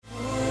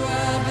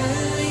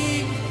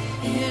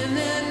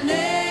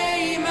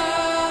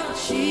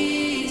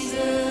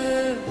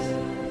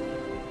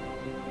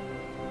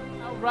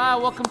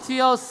Welcome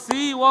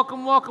TLC.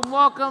 Welcome, welcome,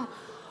 welcome.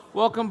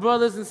 Welcome,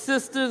 brothers and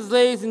sisters,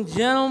 ladies and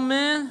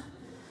gentlemen,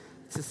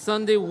 to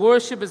Sunday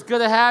worship. It's good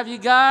to have you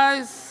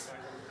guys.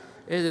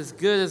 It is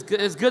good.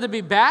 It's good to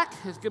be back.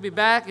 It's good to be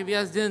back. If you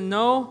guys didn't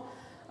know,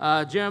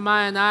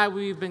 Jeremiah and I,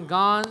 we've been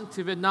gone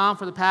to Vietnam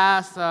for the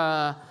past,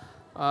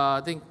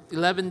 I think,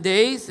 11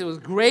 days. It was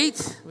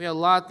great. We had a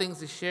lot of things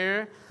to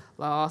share,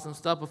 a lot of awesome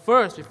stuff. But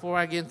first, before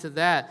I get into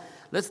that,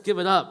 let's give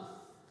it up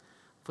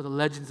for the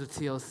legends of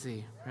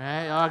TLC,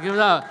 right? I'll give it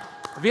up.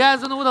 If you guys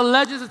don't know what the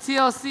legends of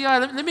TLC are,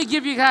 let me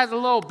give you guys a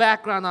little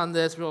background on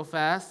this real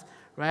fast,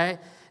 right?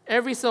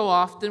 Every so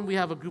often, we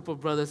have a group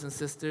of brothers and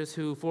sisters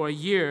who, for a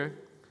year,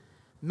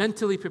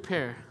 mentally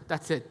prepare.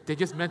 That's it. They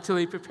just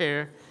mentally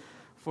prepare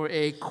for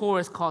a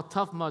course called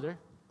Tough Mudder.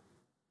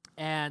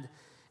 And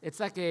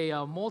it's like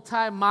a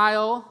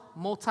multi-mile,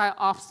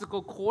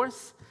 multi-obstacle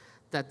course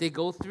that they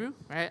go through,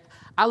 right?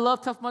 I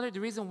love Tough Mudder.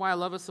 The reason why I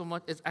love it so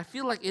much is I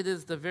feel like it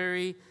is the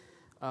very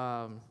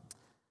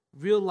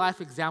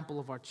real-life example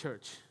of our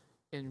church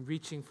in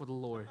reaching for the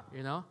Lord,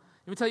 you know?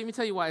 Let me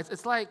tell you why.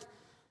 It's like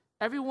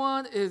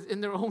everyone is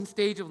in their own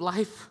stage of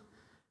life,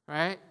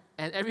 right?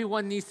 And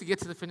everyone needs to get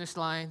to the finish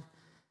line.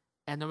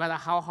 And no matter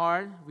how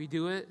hard we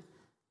do it,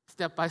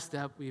 step by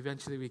step, we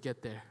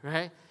get there,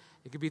 right?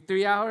 It could be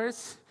 3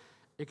 hours.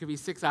 It could be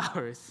 6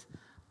 hours.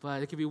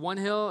 But it could be one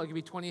hill. It could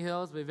be 20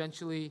 hills. But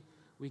eventually,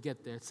 we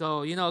get there.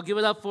 So, you know, give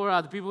it up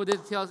for the people who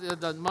did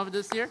the mother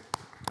this year,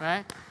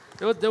 right?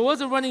 There was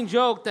a running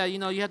joke that, you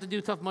know, you have to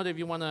do Tough Mudder if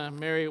you want to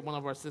marry one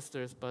of our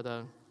sisters, but,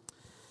 you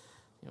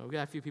know, we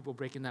got a few people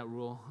breaking that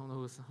rule. I don't know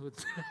who's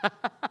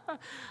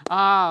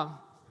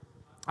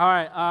all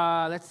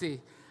right, let's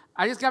see.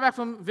 I just got back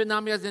from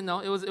Vietnam. You guys didn't know.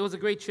 It was a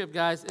great trip,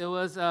 guys. It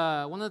was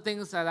one of the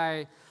things that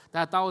I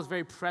thought was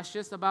very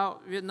precious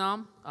about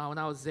Vietnam when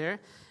I was there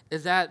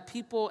is that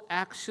people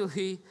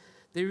actually,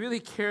 they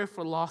really care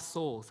for lost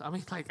souls. I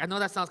mean, like, I know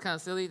that sounds kind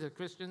of silly to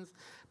Christians,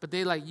 but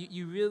they, like,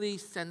 you really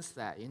sense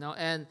that, you know?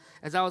 And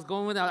as I was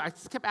going with it, I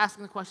just kept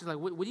asking the questions, like,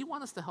 what do you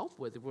want us to help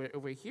with if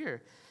we're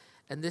here?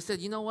 And they said,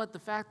 you know what? The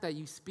fact that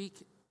you speak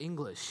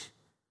English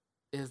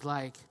is,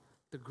 like,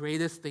 the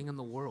greatest thing in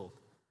the world.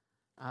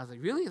 I was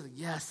like, really? I was like,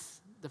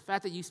 yes. The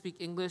fact that you speak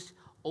English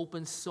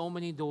opens so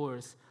many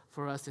doors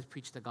for us to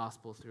preach the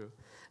gospel through.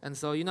 And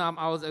so, you know,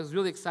 I was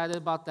really excited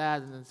about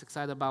that, and I was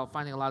excited about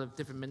finding a lot of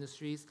different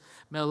ministries,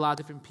 met a lot of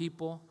different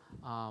people.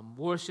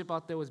 Worship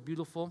out there was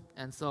beautiful.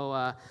 And so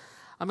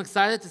I'm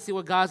excited to see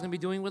what God's going to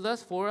be doing with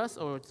us, for us,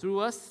 or through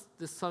us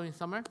this coming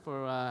summer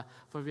for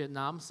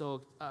Vietnam.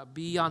 So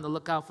be on the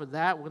lookout for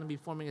that. We're going to be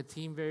forming a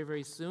team very,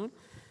 very soon.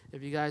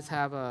 If you guys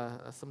have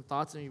some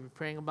thoughts and you're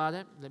praying about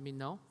it, let me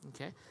know,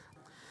 okay?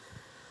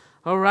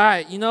 All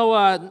right, you know,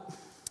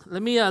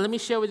 let me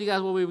share with you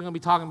guys what we're going to be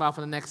talking about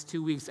for the next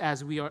 2 weeks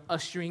as we are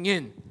ushering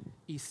in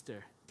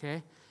Easter,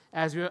 okay?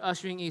 As we are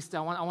ushering Easter,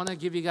 I want to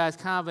give you guys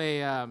kind of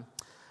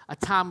a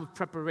time of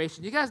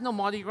preparation. You guys know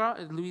Mardi Gras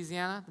in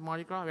Louisiana, the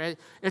Mardi Gras, right?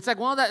 It's like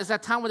it's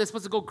that time where they're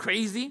supposed to go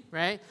crazy,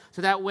 right?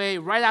 So that way,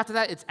 right after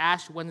that, it's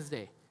Ash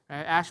Wednesday,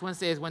 right? Ash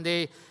Wednesday is when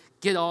they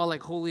get all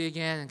like holy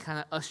again and kind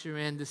of usher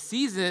in the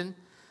season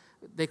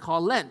they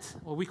call Lent,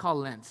 or we call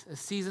Lent, a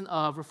season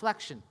of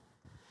reflection.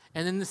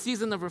 And in the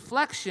season of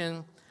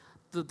reflection,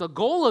 the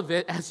goal of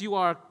it, as you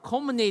are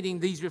culminating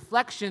these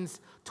reflections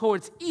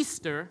towards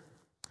Easter,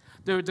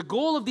 the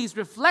goal of these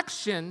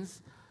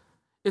reflections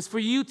is for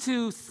you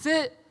to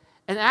sit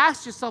and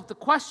ask yourself the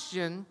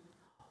question,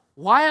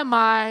 why am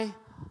I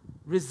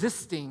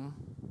resisting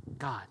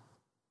God?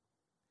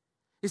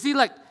 You see,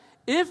 like,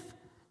 if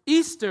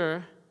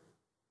Easter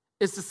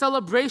is the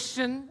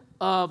celebration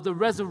of the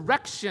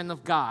resurrection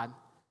of God,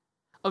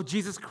 of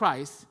Jesus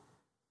Christ,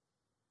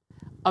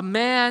 a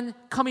man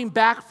coming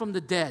back from the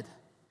dead,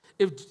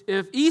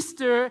 if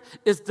Easter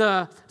is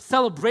the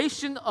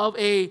celebration of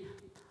a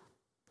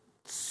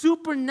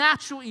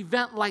supernatural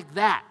event like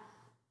that,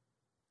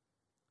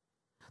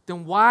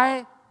 then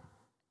why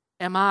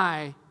am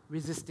I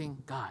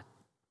resisting God?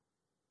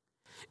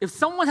 If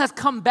someone has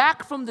come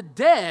back from the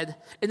dead,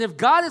 and if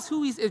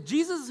if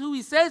Jesus is who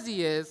he says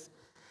he is,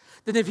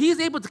 then if he's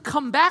able to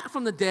come back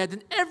from the dead,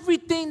 then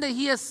everything that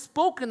he has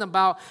spoken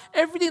about,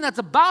 everything that's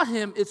about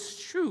him is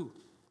true.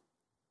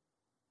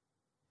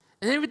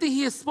 And everything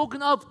he has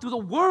spoken of through the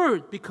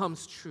word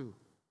becomes true.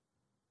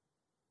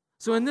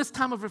 So in this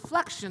time of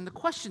reflection, the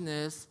question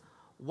is,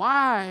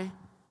 why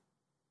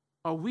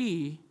are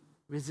we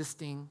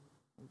resisting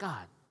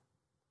God?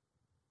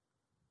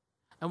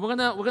 And we're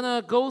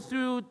gonna go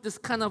through this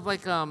kind of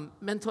like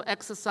mental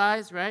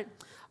exercise, right?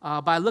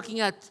 By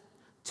looking at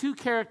two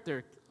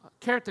character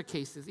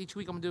cases. Each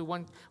week I'm gonna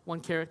do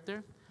one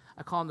character.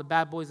 I call them the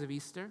bad boys of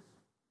Easter,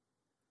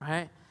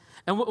 right?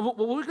 And what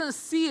we're going to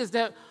see is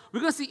that we're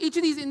going to see each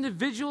of these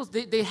individuals,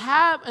 they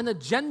have an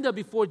agenda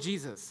before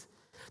Jesus.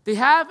 They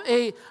have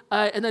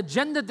an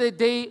agenda that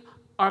they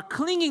are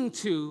clinging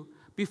to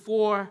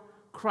before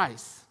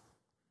Christ,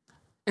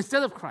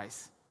 instead of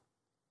Christ.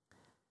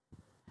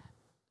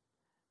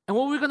 And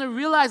what we're going to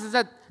realize is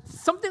that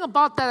something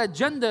about that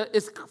agenda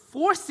is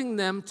forcing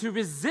them to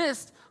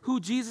resist who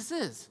Jesus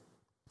is.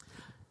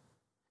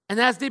 And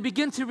as they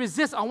begin to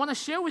resist, I want to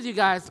share with you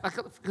guys,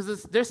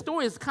 because their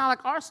story is kind of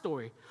like our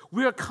story.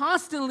 We are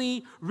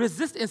constantly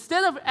resisting.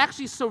 Instead of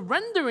actually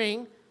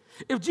surrendering,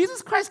 if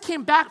Jesus Christ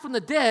came back from the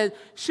dead,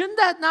 shouldn't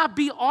that not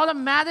be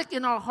automatic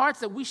in our hearts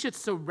that we should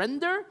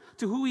surrender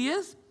to who he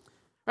is?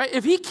 Right?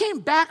 If he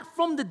came back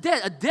from the dead,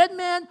 a dead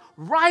man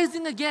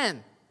rising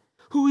again,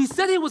 who he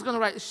said he was going to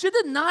rise, should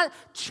it not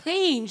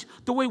change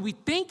the way we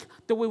think,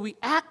 the way we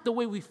act, the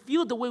way we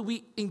feel, the way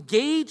we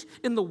engage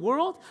in the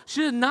world?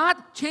 Should it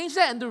not change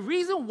that? And the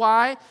reason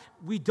why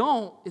we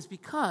don't is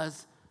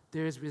because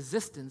there is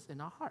resistance in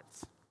our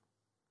hearts.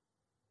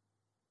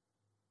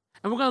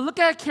 And we're going to look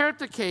at a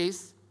character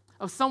case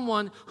of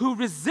someone who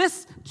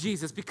resists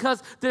Jesus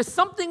because there's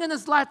something in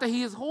his life that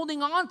he is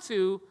holding on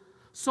to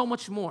so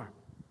much more.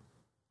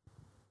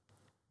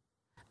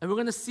 And we're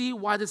going to see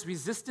why this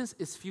resistance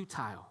is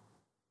futile.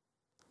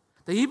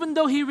 That even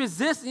though he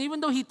resists, and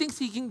even though he thinks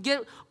he can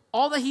get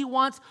all that he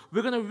wants,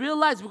 we're going to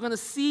realize, we're going to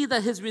see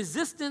that his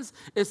resistance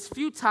is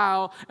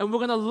futile, and we're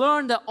going to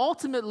learn that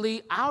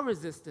ultimately our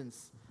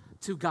resistance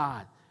to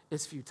God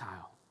is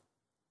futile.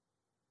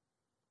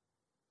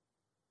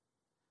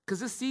 Because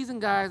this season,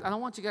 guys, I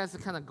don't want you guys to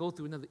kind of go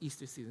through another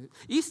Easter season.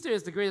 Easter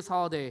is the greatest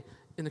holiday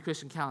in the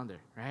Christian calendar,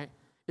 right?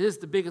 It is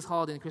the biggest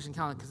holiday in the Christian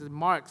calendar because it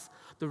marks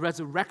the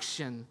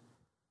resurrection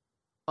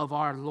of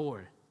our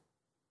Lord.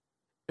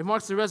 It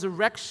marks the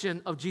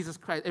resurrection of Jesus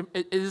Christ.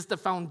 It is the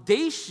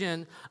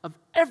foundation of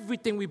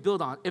everything we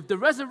build on. If the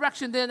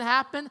resurrection didn't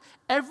happen,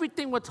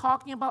 everything we're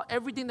talking about,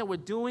 everything that we're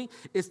doing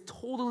is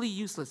totally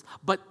useless.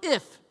 But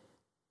if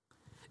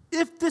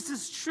this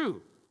is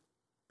true,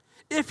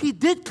 if he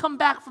did come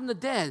back from the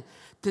dead,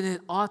 then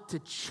it ought to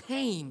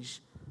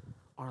change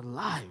our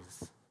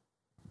lives.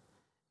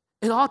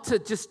 It ought to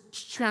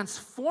just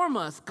transform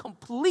us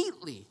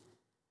completely.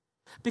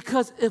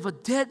 Because if a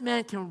dead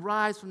man can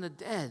rise from the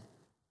dead,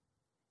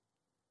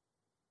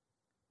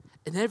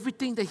 and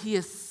everything that he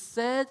has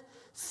said,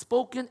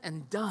 spoken,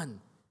 and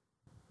done,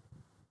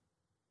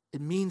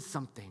 it means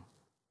something.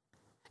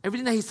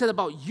 Everything that he said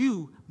about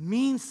you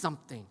means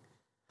something.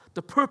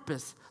 The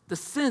purpose, the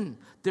sin,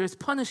 there is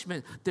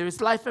punishment, there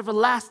is life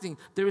everlasting,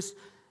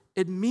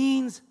 it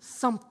means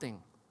something.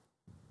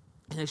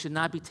 And it should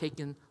not be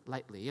taken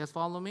lightly. You guys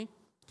follow me?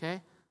 Okay?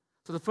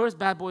 So the first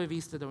bad boy of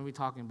Easter that we're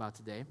talking about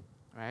today,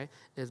 right,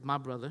 is my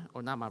brother,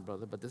 or not my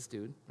brother, but this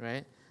dude,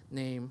 right,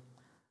 named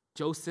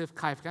Joseph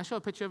Caiaphas. Can I show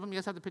a picture of him? You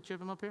guys have the picture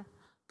of him up here?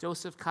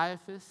 Joseph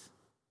Caiaphas.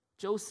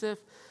 Joseph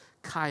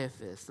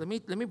Caiaphas. Let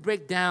me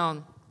break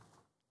down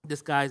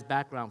this guy's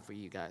background for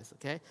you guys,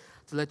 okay?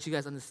 To let you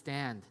guys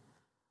understand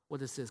what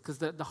this is. Because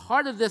the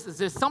heart of this is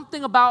there's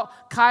something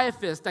about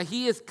Caiaphas that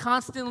he is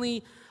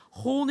constantly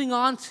holding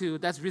on to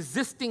that's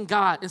resisting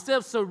God. Instead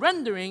of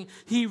surrendering,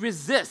 he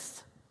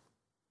resists.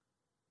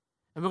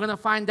 And we're going to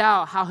find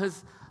out how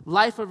his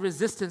life of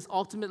resistance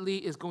ultimately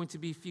is going to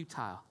be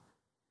futile.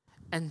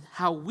 And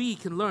how we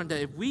can learn that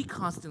if we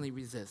constantly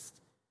resist,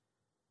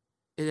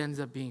 it ends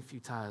up being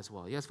futile as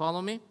well. You guys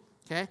follow me?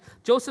 Okay?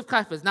 Joseph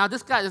Caiaphas. Now,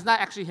 this guy is not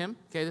actually him.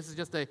 Okay, this is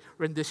just a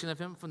rendition of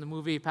him from the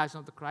movie Passion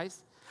of the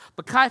Christ.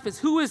 But Caiaphas,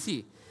 who is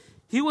he?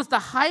 He was the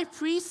high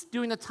priest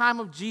during the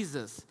time of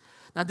Jesus.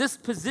 Now, this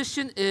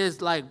position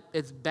is like,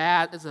 it's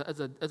bad. It's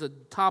a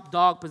top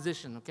dog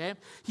position, okay?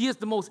 He is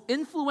the most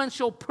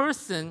influential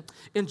person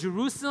in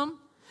Jerusalem,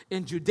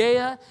 in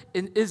Judea,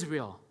 in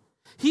Israel.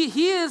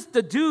 He is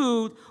the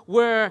dude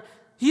where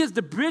he is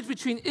the bridge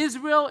between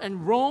Israel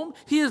and Rome.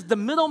 He is the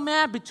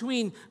middleman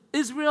between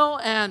Israel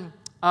and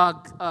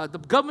the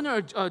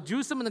governor of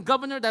Jerusalem and the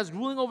governor that's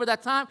ruling over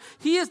that time.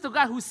 He is the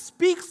guy who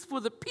speaks for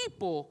the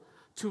people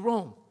to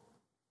Rome.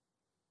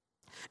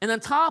 And on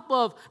top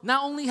of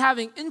not only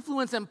having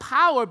influence and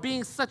power,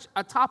 being such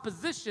a top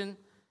position,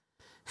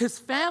 his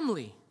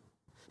family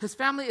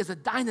is a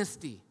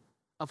dynasty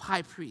of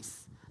high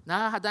priests.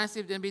 Not a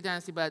dynasty of the NBA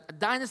dynasty, but a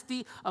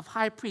dynasty of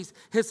high priests.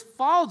 His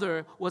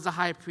father was a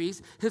high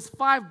priest. His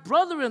 5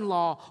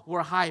 brother-in-law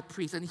were high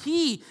priests, and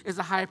he is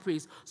a high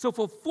priest. So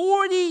for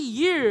 40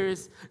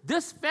 years,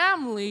 this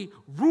family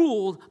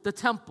ruled the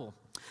temple.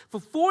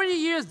 For 40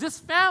 years, this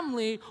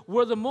family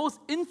were the most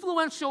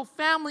influential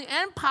family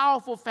and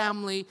powerful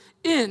family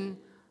in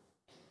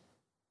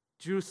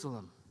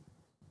Jerusalem.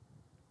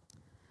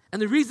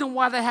 And the reason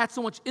why they had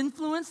so much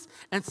influence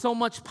and so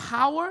much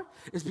power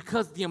is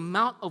because the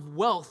amount of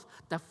wealth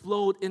that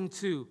flowed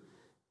into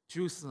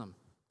Jerusalem.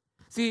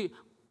 See,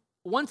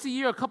 once a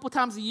year, a couple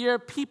times a year,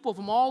 people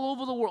from all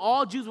over the world,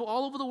 all Jews from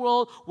all over the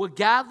world would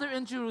gather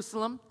in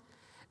Jerusalem,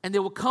 and they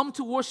would come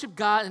to worship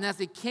God. And as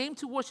they came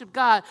to worship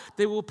God,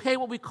 they will pay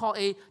what we call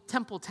a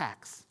temple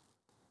tax.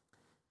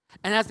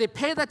 And as they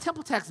pay that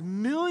temple tax,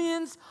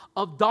 millions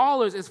of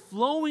dollars is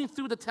flowing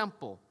through the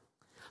temple.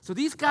 So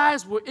these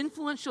guys were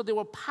influential, they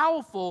were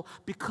powerful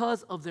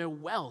because of their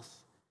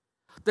wealth.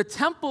 The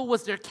temple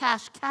was their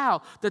cash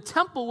cow. The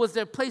temple was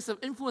their place of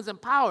influence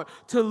and power.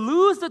 To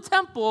lose the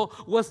temple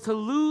was to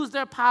lose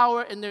their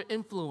power and their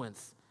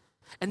influence.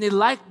 And they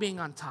liked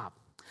being on top.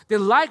 They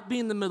liked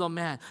being the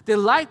middleman. They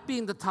liked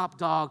being the top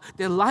dog.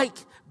 They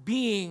liked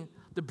being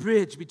the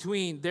bridge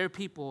between their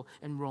people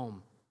and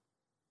Rome.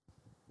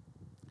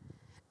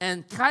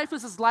 And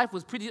Caiaphas' life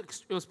was pretty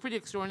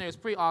extraordinary. It was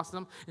pretty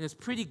awesome, and it's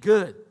pretty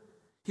good.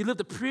 He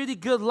lived a pretty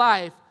good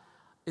life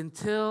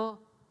until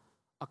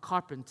a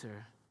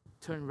carpenter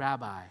turned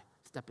rabbi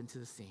stepped into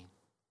the scene.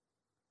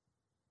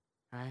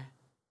 Right?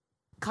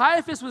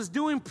 Caiaphas was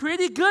doing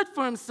pretty good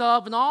for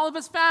himself and all of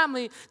his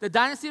family, the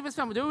dynasty of his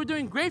family. They were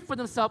doing great for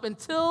themselves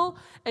until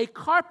a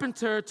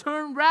carpenter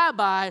turned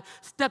rabbi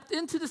stepped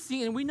into the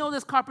scene. And we know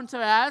this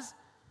carpenter as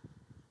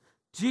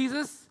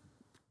Jesus,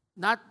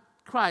 not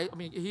Christ. I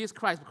mean, he is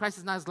Christ, but Christ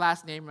is not his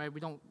last name, right? We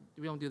don't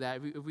do that.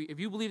 If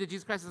you believe that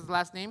Jesus Christ is his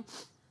last name,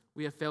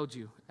 we have failed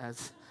you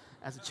as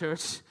a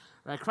church.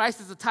 Right? Christ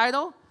is the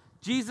title.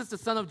 Jesus, the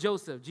son of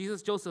Joseph.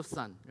 Jesus, Joseph's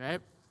son,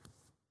 right?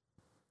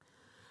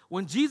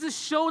 When Jesus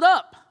showed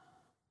up,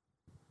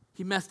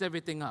 he messed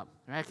everything up.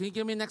 Right? Can you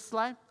give me the next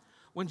slide?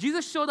 When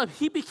Jesus showed up,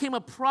 he became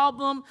a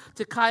problem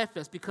to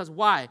Caiaphas because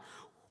why?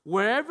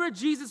 Wherever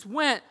Jesus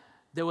went,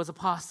 there was a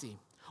posse.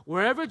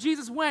 Wherever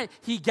Jesus went,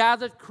 he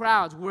gathered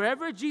crowds.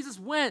 Wherever Jesus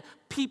went,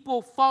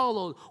 people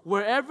followed.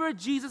 Wherever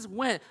Jesus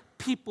went,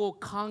 people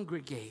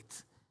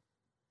congregate.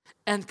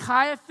 And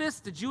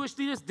Caiaphas, the Jewish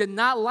leaders, did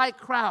not like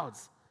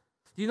crowds.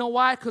 You know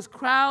why? Because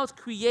crowds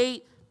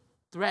create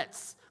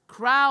threats.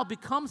 Crowd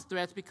becomes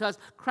threats because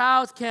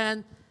crowds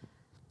can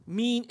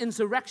mean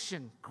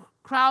insurrection.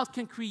 Crowds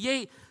can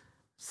create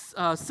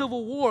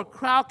civil war.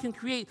 Crowd can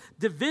create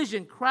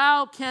division.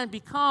 Crowd can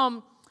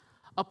become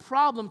a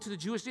problem to the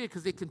Jewish leaders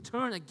because they can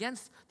turn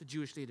against the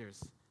Jewish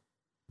leaders.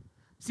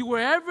 See,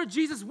 wherever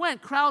Jesus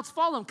went, crowds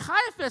followed him.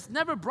 Caiaphas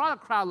never brought a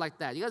crowd like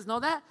that. You guys know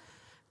that?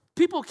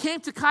 People came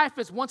to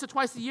Caiaphas once or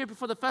twice a year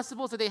before the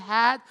festivals that they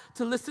had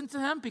to listen to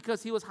him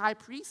because he was high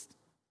priest.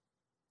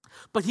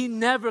 But he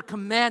never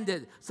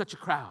commanded such a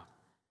crowd.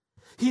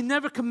 He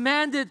never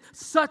commanded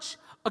such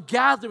a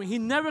gathering. He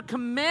never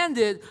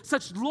commanded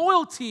such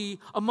loyalty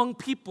among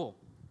people.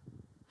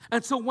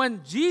 And so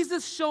when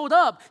Jesus showed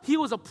up, he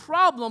was a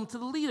problem to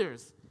the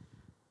leaders.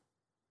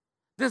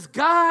 This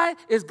guy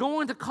is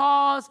going to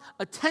cause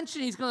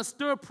attention. He's going to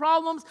stir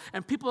problems,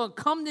 and people are going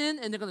to come in,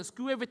 and they're going to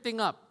screw everything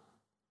up.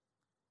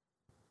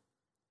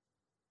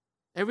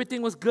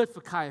 Everything was good for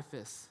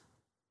Caiaphas.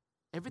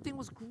 Everything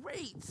was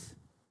great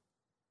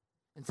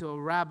until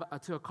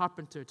a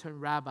carpenter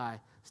turned rabbi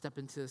stepped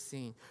into the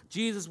scene.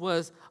 Jesus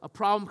was a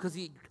problem because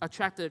he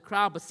attracted a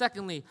crowd. But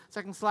secondly,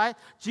 second slide,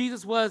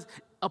 Jesus was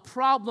a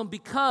problem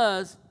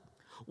because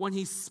when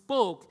he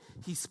spoke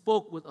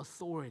with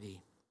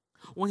authority.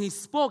 When he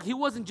spoke, he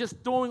wasn't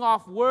just throwing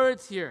off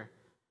words here,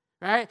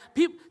 right?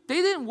 They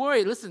didn't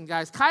worry. Listen,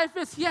 guys,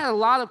 Caiaphas, he had a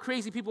lot of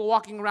crazy people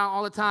walking around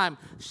all the time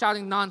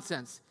shouting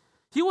nonsense.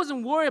 He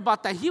wasn't worried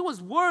about that. He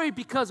was worried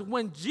because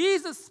when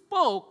Jesus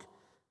spoke,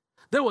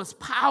 there was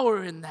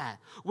power in that.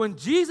 When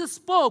Jesus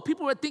spoke,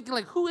 people were thinking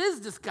like, who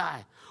is this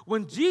guy?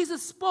 When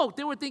Jesus spoke,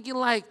 they were thinking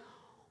like,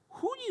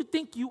 who do you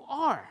think you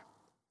are?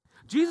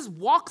 Jesus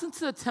walks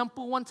into the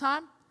temple one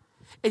time,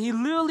 and he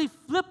literally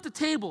flipped the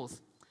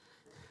tables.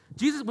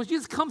 When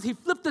Jesus comes, he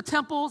flipped the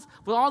temples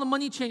with all the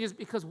money changers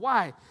because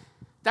why?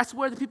 That's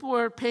where the people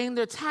were paying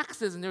their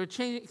taxes, and they were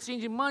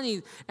exchanging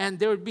money, and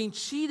they were being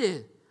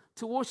cheated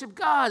to worship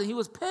God, and he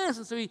was pissed,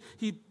 and so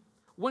he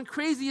went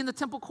crazy in the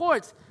temple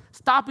courts,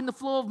 stopping the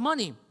flow of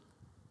money.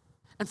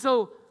 And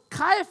so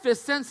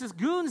Caiaphas sends his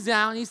goons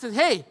down, and he says,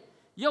 hey,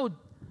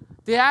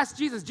 they asked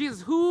Jesus, they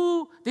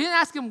didn't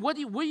ask him, what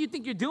do you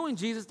think you're doing,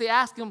 Jesus? They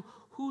asked him,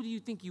 who do you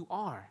think you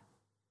are?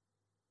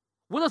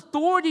 What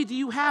authority do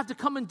you have to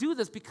come and do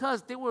this?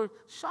 Because they were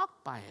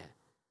shocked by it.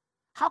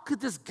 How could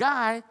this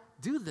guy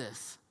do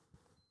this?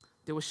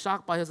 They were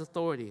shocked by his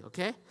authority,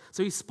 okay?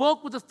 So he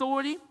spoke with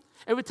authority.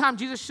 Every time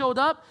Jesus showed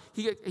up,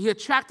 he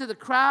attracted the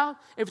crowd.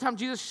 Every time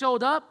Jesus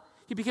showed up,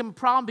 he became a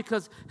problem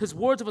because his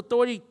words of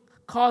authority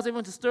caused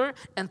everyone to stir.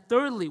 And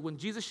thirdly, when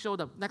Jesus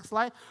showed up, next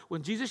slide,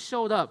 when Jesus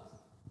showed up,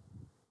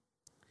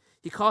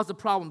 he caused a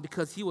problem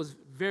because he was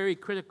very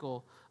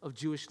critical of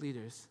Jewish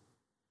leaders.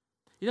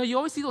 You know, you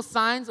always see those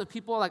signs of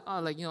people in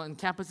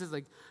campuses,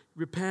 like,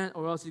 repent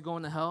or else you're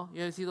going to hell.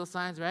 You ever see those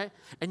signs, right?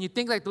 And you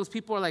think like those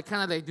people are like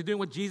kind of like they're doing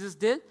what Jesus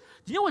did.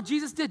 Do you know what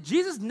Jesus did?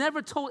 Jesus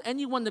never told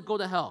anyone to go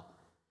to hell.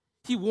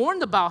 He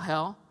warned about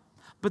hell,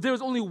 but there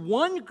was only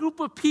one group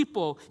of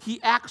people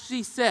he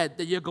actually said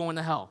that you're going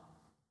to hell.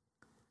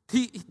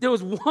 There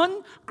was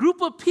one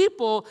group of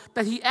people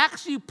that he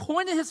actually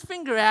pointed his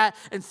finger at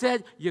and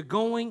said, you're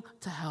going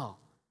to hell.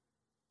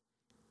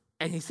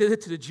 And he said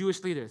it to the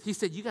Jewish leaders. He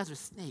said, you guys are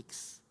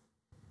snakes.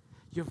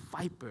 You're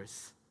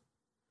vipers.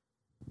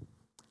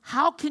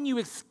 How can you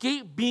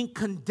escape being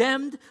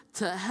condemned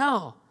to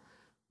hell?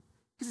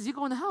 He says, you're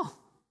going to hell.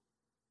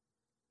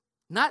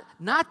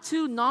 Not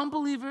to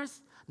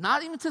non-believers,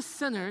 not even to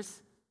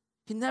sinners.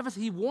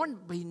 He warned,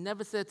 but he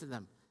never said to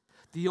them.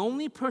 The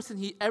only person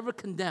he ever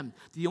condemned,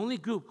 the only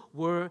group,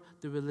 were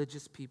the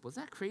religious people. Is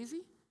that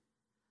crazy?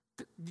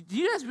 Do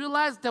you guys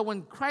realize that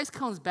when Christ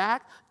comes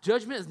back,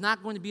 judgment is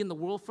not going to be in the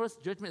world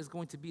first, judgment is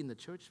going to be in the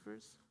church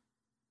first?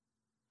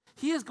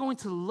 He is going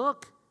to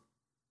look.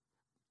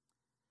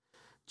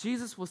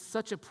 Jesus was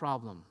such a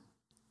problem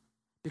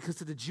Because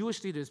to the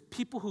Jewish leaders,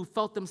 people who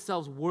felt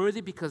themselves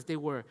worthy because they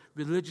were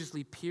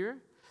religiously pure,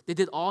 they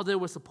did all they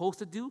were supposed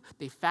to do.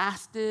 They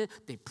fasted,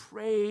 they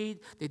prayed,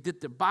 they did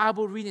their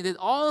Bible reading, they did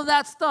all of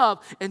that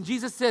stuff. And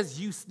Jesus says,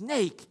 you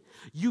snake,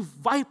 you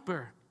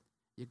viper,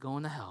 you're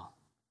going to hell.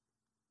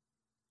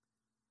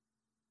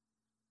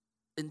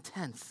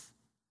 Intense.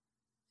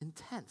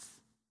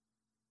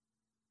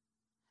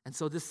 And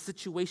so this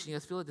situation, you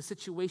guys feel like the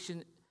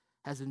situation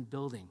has been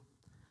building.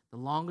 The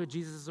longer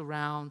Jesus is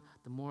around,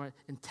 the more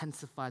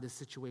intensified the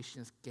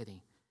situation is getting.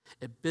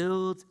 It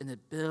builds and it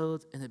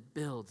builds and it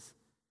builds,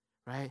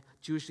 right?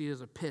 Jewish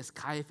leaders are pissed.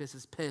 Caiaphas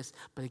is pissed,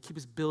 but it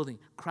keeps building.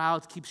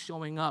 Crowds keep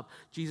showing up.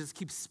 Jesus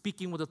keeps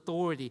speaking with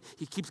authority.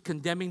 He keeps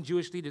condemning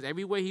Jewish leaders.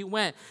 Everywhere he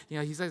went,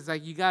 he says,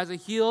 like, you guys are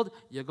healed,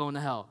 you're going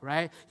to hell,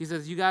 right? He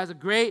says, you guys are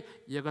great,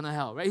 you're going to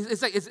hell, right?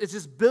 It's like, it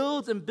just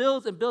builds and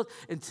builds and builds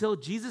until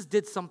Jesus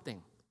did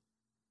something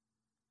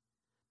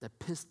that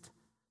pissed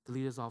the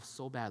leaders off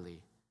so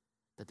badly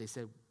that they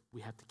said,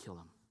 we have to kill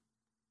him.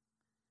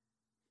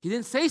 He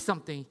didn't say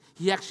something,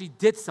 he actually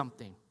did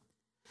something.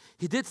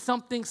 He did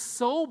something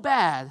so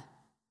bad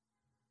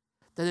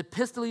that it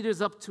pissed the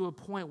leaders up to a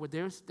point where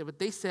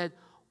they said,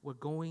 we're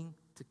going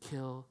to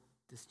kill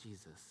this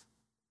Jesus.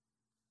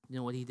 You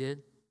know what he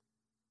did?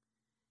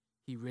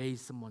 He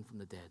raised someone from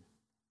the dead.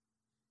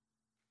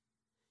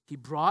 He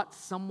brought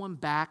someone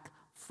back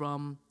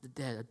from the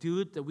dead. A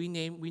dude that we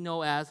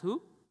know as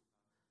who?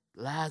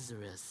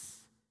 Lazarus.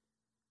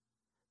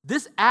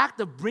 This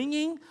act of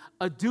bringing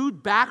a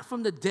dude back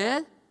from the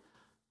dead,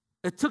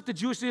 it took the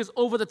Jewish leaders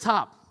over the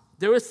top.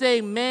 They were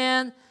saying,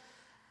 man,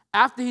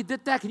 after he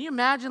did that, can you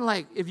imagine,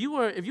 like, if you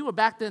were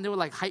back then, they were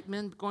like hype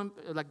men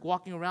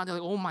walking around, they're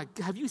like, oh my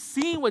God, have you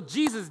seen what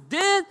Jesus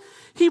did?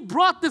 He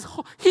brought this,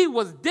 he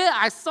was dead.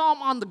 I saw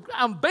him on the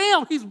ground,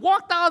 bam, he's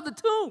walked out of the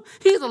tomb.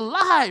 He's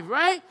alive,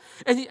 right?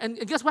 And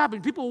guess what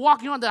happened? People were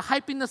walking around, they're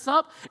hyping this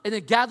up, and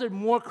it gathered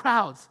more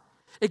crowds.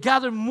 It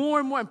gathered more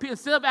and more. And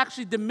instead of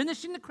actually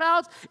diminishing the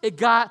crowds, it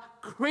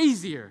got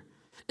crazier.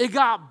 It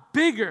got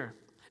bigger.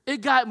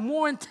 It got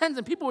more intense.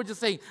 And people were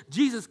just saying,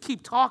 Jesus,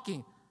 keep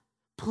talking.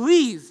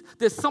 Please,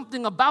 there's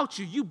something about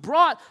you. You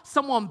brought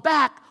someone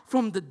back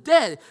from the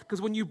dead. Because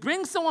when you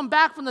bring someone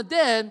back from the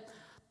dead,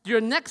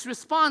 your next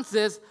response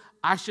is,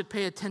 I should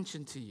pay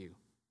attention to you.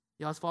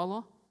 You guys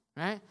follow?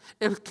 Right?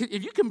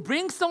 If you can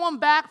bring someone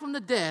back from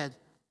the dead,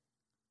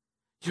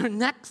 your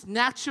next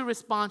natural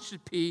response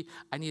should be,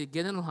 I need to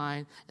get in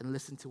line and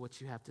listen to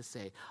what you have to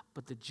say.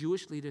 But the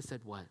Jewish leaders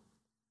said what?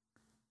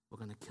 We're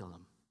going to kill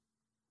him.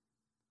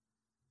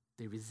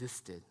 They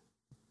resisted.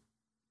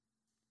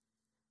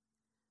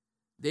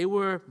 They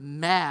were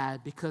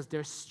mad because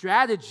their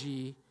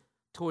strategy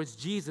towards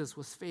Jesus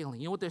was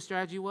failing. You know what their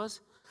strategy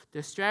was?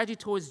 Their strategy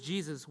towards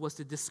Jesus was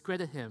to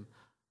discredit him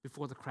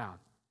before the crowd.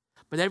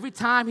 But every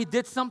time he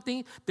did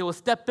something, they would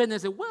step in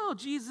and say, well,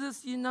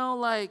 Jesus,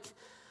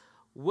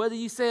 what do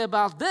you say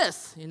about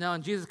this?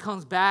 And Jesus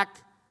comes back,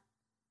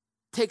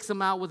 takes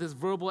them out with his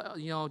verbal,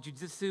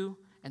 jujitsu,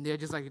 and they're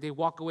just like, they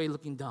walk away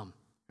looking dumb,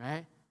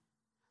 right?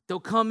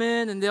 They'll come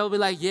in and they'll be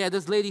like, yeah,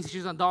 this lady,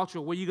 she's an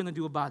adulterer. What are you going to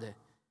do about it?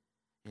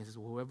 And he says,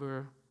 well,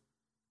 whoever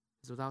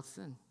is without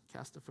sin,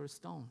 cast the first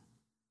stone.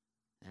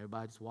 And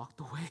everybody just walked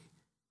away.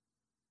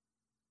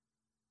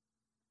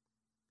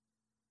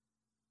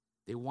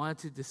 They wanted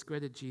to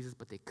discredit Jesus,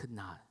 but they could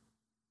not.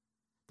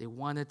 They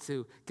wanted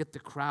to get the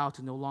crowd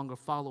to no longer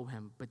follow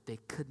him, but they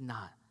could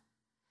not.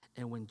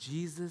 And when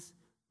Jesus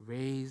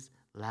raised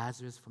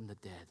Lazarus from the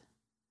dead,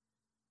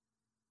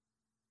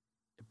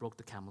 it broke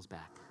the camel's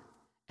back.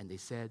 And they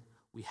said,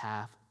 we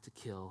have to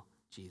kill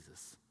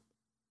Jesus.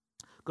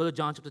 Go to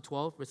John chapter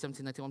 12, verse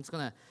 17, 19. I'm just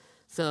going to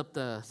set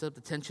up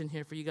the tension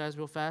here for you guys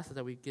real fast so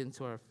that we get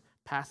into our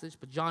passage.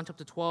 But John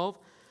chapter 12,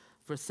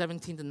 verse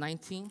 17 to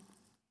 19.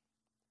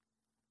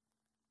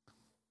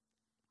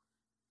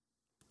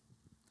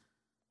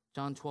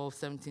 John 12,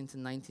 17 to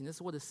 19. This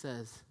is what it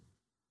says.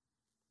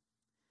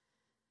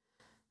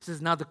 It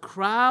says, now the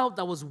crowd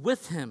that was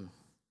with him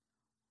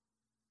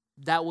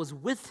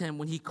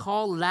when he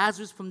called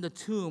Lazarus from the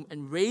tomb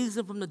and raised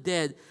him from the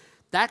dead,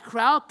 that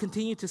crowd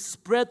continued to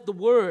spread the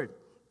word.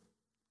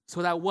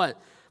 So that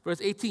what?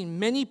 Verse 18,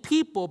 many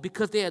people,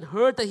 because they had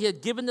heard that he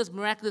had given this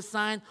miraculous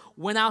sign,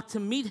 went out to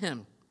meet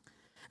him.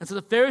 And so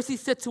the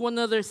Pharisees said to one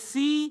another,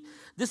 see,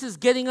 this is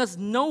getting us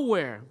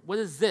nowhere. What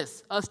is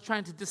this? Us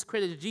trying to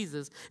discredit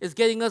Jesus is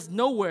getting us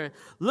nowhere.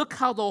 Look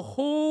how the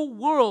whole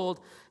world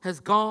has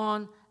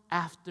gone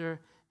after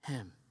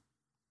him.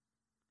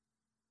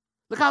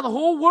 Look how the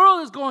whole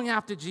world is going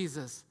after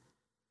Jesus.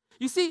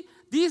 You see,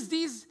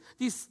 these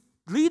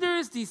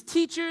leaders, these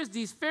teachers,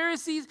 these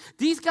Pharisees,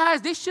 these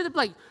guys, they should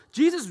have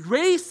Jesus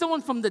raised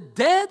someone from the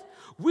dead.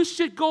 We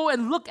should go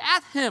and look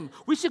at him.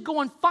 We should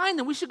go and find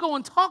him. We should go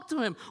and talk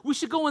to him. We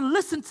should go and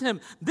listen to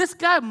him. This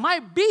guy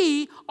might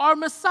be our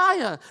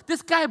Messiah.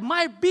 This guy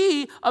might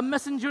be a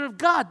messenger of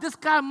God. This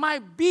guy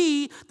might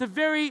be the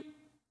very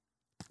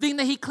thing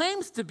that he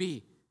claims to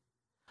be.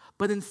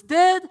 But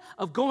instead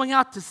of going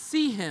out to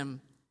see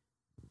him,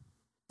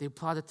 they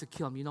plotted to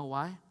kill him. You know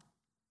why?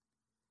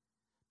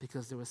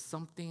 Because there was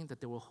something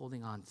that they were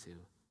holding on to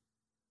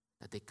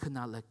that they could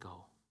not let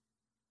go,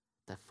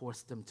 that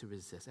forced them to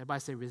resist.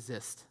 Everybody say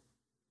resist.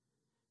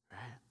 Right?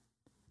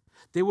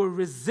 They were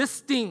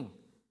resisting.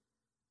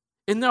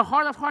 In their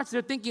heart of hearts,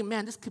 they're thinking,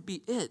 man, this could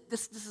be it.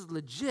 This is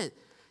legit.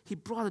 He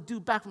brought a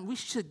dude back from, we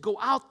should go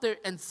out there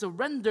and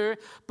surrender.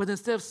 But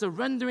instead of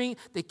surrendering,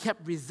 they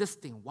kept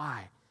resisting.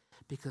 Why?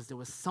 Because there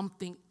was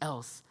something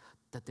else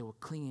that they were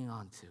clinging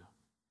on to.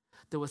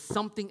 There was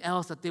something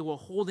else that they were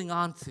holding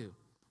on to.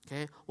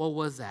 Okay, what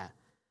was that?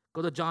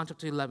 Go to John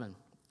chapter 11.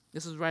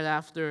 This is right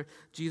after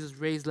Jesus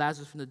raised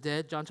Lazarus from the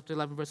dead. John chapter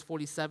 11, verse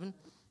 47.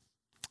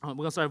 We're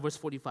going to start at verse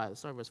 45. Let's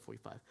start at verse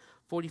 45.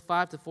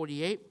 45 to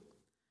 48.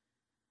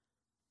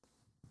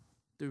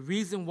 The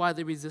reason why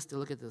they resisted,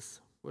 look at this.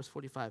 Verse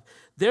 45.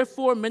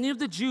 Therefore, many of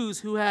the Jews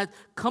who had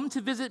come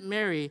to visit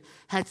Mary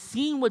had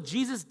seen what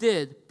Jesus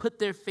did, put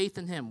their faith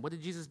in him. What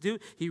did Jesus do?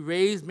 He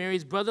raised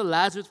Mary's brother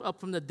Lazarus up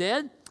from the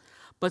dead.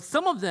 But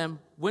some of them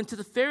went to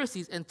the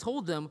Pharisees and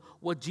told them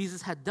what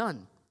Jesus had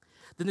done.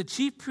 Then the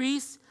chief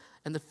priests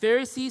and the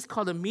Pharisees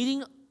called a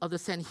meeting of the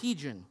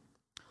Sanhedrin.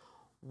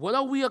 What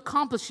are we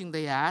accomplishing,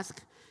 they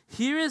asked.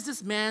 Here is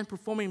this man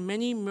performing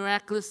many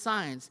miraculous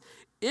signs.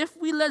 If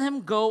we let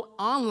him go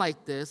on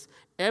like this,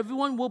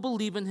 everyone will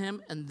believe in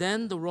him, and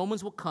then the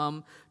Romans will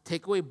come,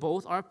 take away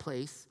both our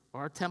place,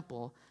 our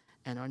temple,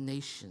 and our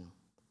nation.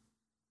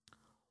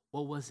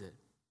 What was it?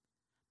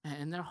 And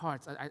in their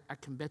hearts, I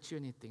can bet you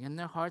anything. In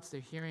their hearts,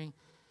 they're hearing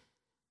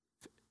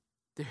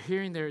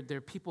their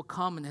people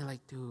come, and they're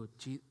like, dude,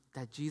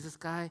 that Jesus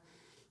guy,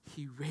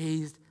 he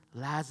raised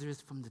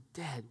Lazarus from the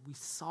dead. We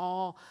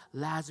saw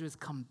Lazarus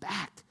come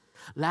back.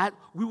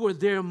 We were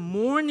there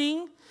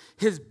mourning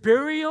his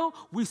burial.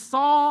 We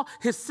saw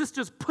his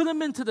sisters put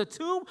him into the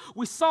tomb.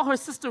 We saw her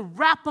sister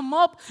wrap him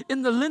up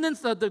in the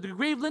linens, the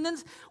grave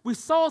linens. We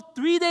saw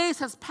 3 days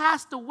has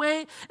passed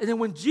away. And then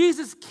when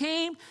Jesus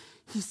came,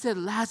 he said,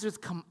 Lazarus,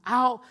 come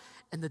out.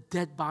 And the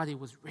dead body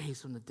was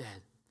raised from the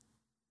dead.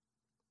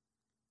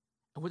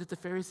 And what did the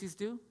Pharisees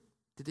do?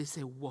 Did they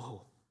say,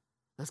 whoa,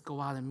 let's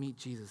go out and meet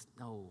Jesus?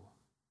 No.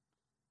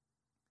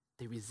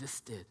 They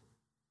resisted.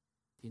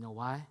 Do you know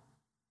why?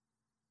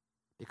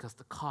 Because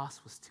the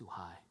cost was too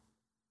high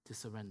to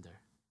surrender.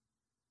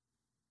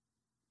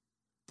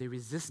 They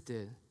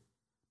resisted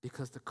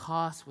because the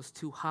cost was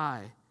too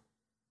high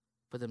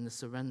for them to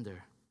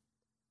surrender.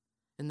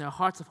 In their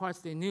hearts of hearts,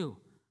 they knew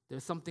there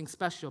was something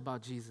special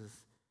about Jesus.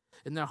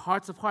 In their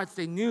hearts of hearts,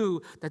 they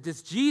knew that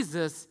this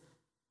Jesus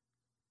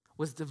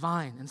was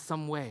divine in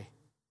some way.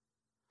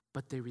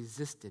 But they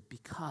resisted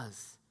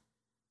because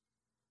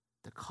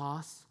the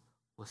cost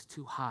was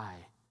too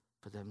high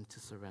for them to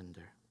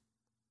surrender.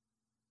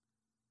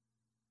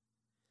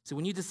 So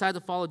when you decide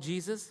to follow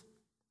Jesus,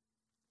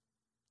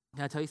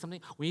 can I tell you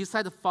something? When you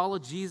decide to follow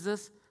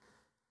Jesus,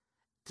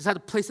 decide to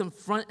place him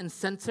front and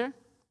center,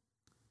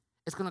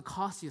 it's going to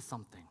cost you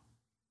something.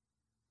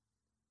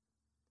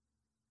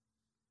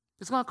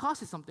 It's going to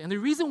cost you something. And the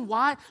reason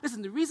why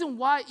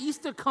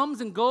Easter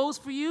comes and goes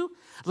for you,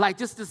 like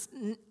just this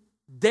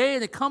day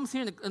and it comes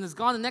here and it's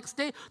gone the next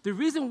day, the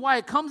reason why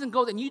it comes and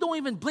goes and you don't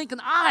even blink an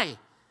eye,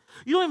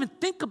 you don't even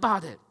think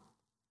about it.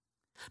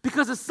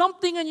 Because there's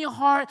something in your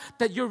heart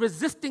that you're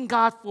resisting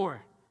God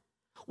for.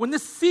 When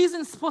this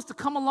season's supposed to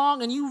come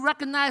along and you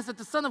recognize that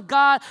the Son of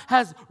God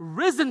has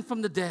risen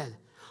from the dead,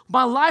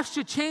 my life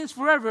should change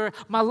forever.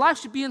 My life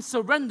should be in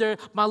surrender.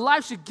 My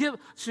life should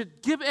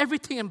give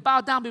everything and bow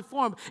down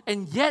before him.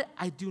 And yet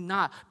I do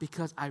not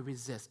because I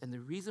resist. And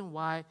the reason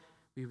why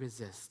we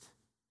resist,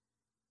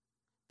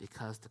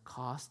 because the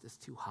cost is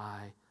too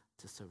high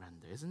to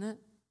surrender, isn't it?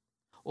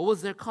 What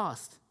was their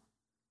cost?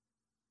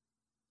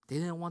 They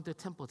didn't want their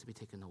temple to be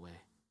taken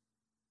away.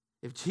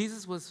 If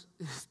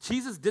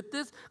Jesus did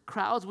this,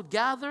 crowds would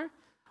gather,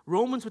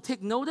 Romans would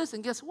take notice,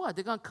 and guess what?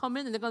 They're going to come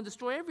in and they're going to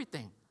destroy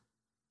everything.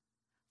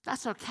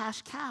 That's our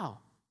cash cow.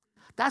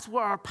 That's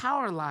where our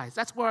power lies.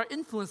 That's where our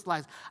influence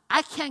lies.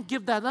 I can't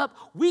give that up.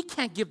 We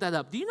can't give that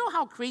up. Do you know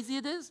how crazy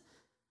it is?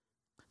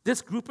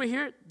 This group right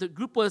here, the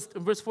group was,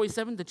 in verse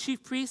 47, the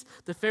chief priests,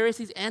 the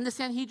Pharisees, and the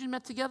Sanhedrin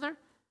met together.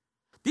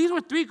 These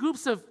were three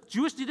groups of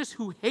Jewish leaders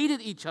who hated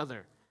each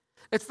other.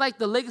 It's like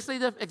the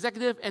legislative,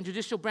 executive, and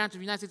judicial branch of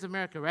the United States of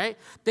America, right?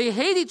 They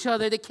hate each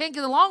other, they can't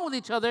get along with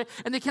each other,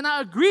 and they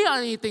cannot agree on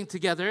anything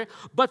together.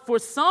 But for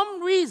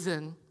some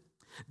reason,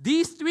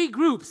 these three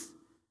groups,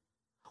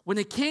 when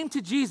it came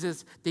to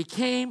Jesus, they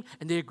came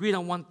and they agreed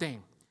on one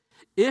thing.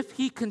 If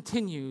he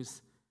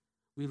continues,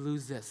 we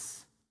lose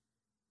this.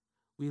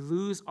 We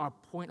lose our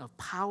point of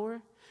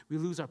power, we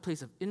lose our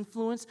place of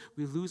influence,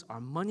 we lose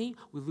our money,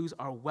 we lose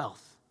our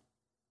wealth.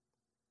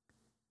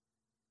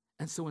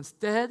 And so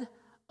instead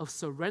of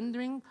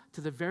surrendering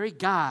to the very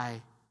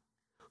guy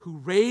who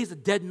raised the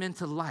dead men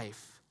to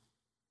life,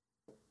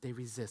 they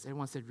resist.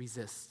 Everyone said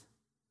resist.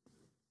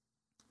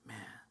 Man,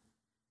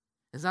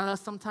 is that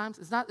us sometimes?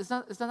 Is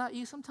that not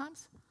you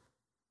sometimes?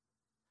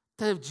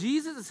 That if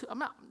Jesus is, I'm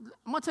going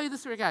to tell you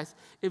this story, guys.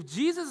 If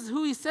Jesus is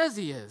who he says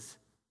he is,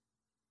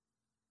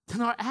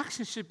 then our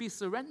action should be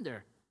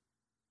surrender.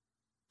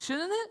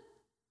 Shouldn't it?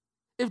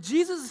 If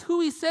Jesus is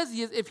who he says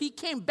he is, if he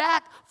came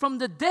back from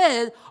the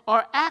dead,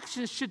 our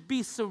actions should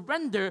be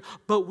surrender,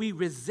 but we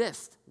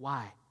resist.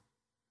 Why?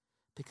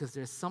 Because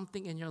there's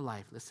something in your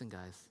life, listen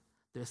guys,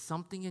 there's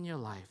something in your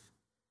life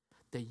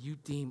that you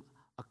deem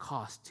a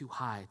cost too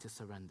high to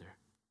surrender.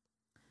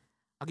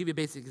 I'll give you a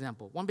basic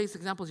example. One basic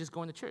example is just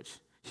going to church.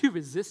 You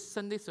resist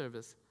Sunday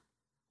service.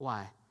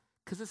 Why?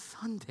 Because it's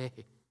Sunday.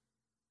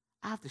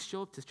 I have to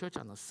show up to church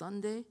on a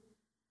Sunday.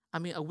 I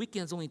mean, a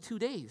weekend is only 2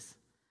 days.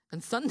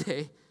 And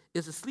Sunday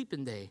is a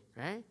sleeping day,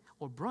 right?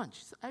 Or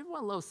brunch. So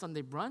everyone loves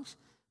Sunday brunch.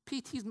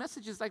 PT's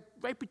message is like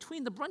right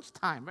between the brunch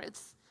time, right?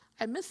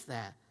 I miss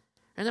that.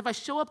 And if I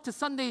show up to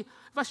Sunday,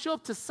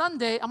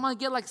 I'm going to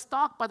get like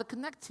stalked by the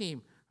Connect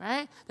team,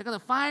 right? They're going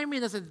to find me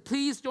and they say,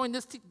 please join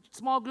this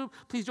small group,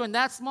 please join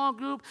that small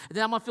group. And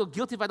then I'm going to feel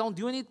guilty if I don't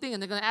do anything.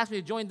 And they're going to ask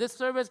me to join this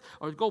service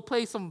or go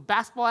play some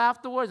basketball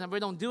afterwards. And if I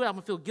don't do it, I'm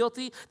going to feel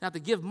guilty and I have to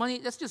give money.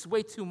 That's just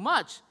way too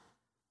much.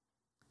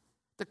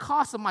 The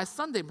cost of my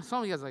Sunday, some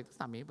of you guys are like, that's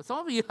not me, but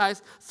some of you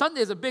guys, Sunday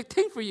is a big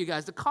thing for you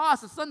guys. The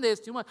cost of Sunday is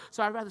too much,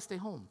 so I'd rather stay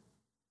home.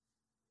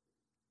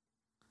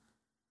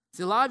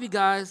 See, a lot of you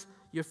guys,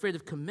 you're afraid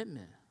of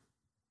commitment.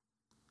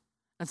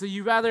 And so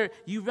you rather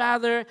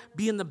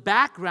be in the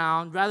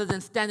background rather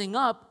than standing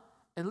up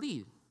and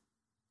lead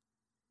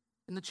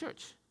in the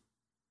church.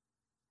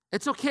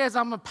 It's okay as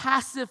I'm a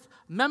passive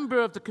member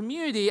of the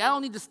community. I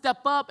don't need to step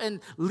up and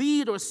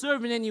lead or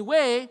serve in any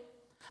way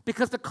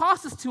because the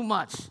cost is too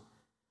much.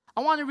 I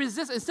want to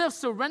resist. Instead of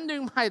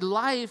surrendering my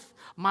life,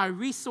 my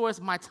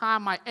resource, my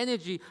time, my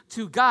energy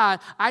to God,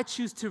 I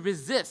choose to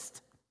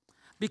resist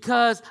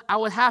because I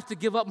would have to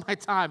give up my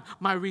time,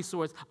 my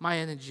resource, my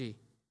energy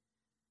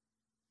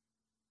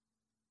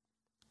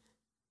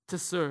to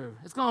serve.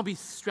 It's going to be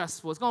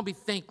stressful. It's going to be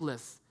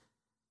thankless.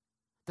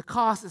 The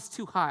cost is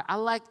too high. I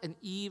like an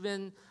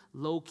even,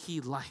 low-key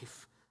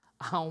life.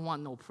 I don't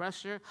want no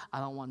pressure.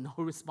 I don't want no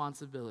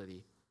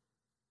responsibility.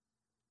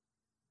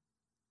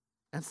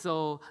 And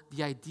so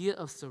the idea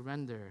of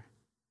surrender,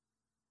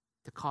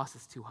 the cost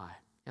is too high.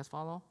 You guys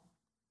follow?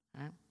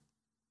 Right?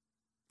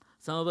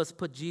 Some of us to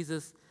put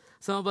Jesus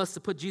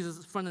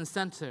front and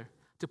center.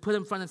 To put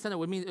him front and center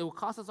would mean it will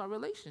cost us our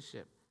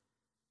relationship.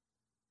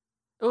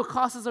 It will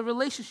cost us a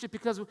relationship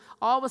because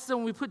all of a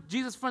sudden when we put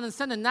Jesus front and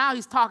center, now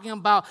he's talking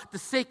about the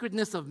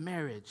sacredness of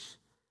marriage.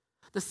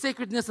 The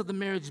sacredness of the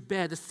marriage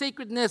bed, the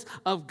sacredness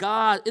of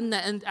God in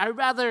that. And I'd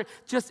rather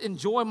just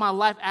enjoy my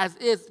life as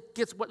is,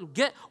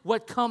 get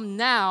what come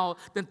now,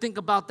 than think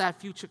about that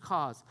future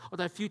cause or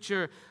that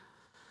future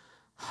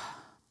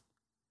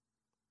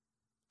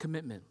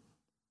commitment.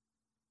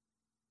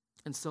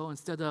 And so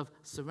instead of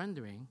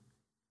surrendering,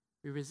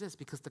 we resist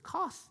because the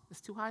cost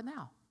is too high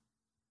now.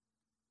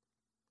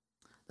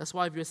 That's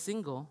why if you're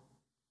single,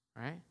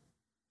 right,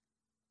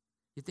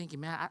 you're thinking,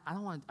 man, I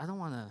don't want.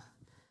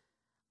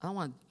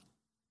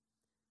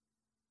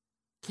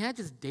 Can I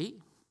just date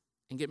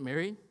and get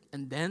married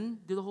and then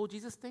do the whole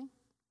Jesus thing?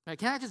 Right?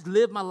 Can I just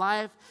live my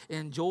life and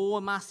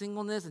enjoy my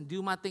singleness and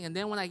do my thing, and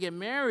then when I get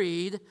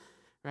married,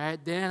 right,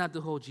 then I do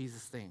the whole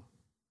Jesus thing?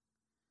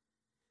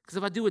 Because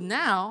if I do it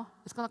now,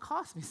 it's going to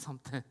cost me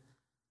something.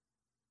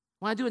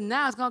 When I do it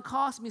now, it's going to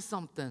cost me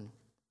something.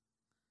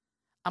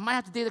 I might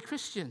have to date a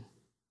Christian,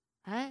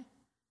 right?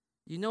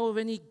 You know of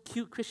any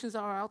cute Christians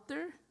that are out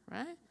there,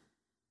 right?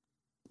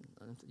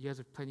 You guys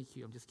are plenty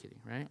cute. I'm just kidding,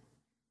 right?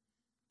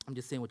 I'm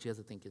just saying what you guys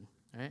are thinking,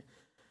 right?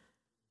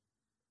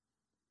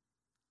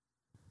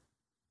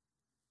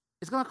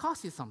 It's going to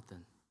cost you something.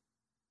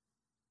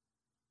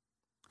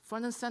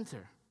 Front and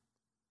center.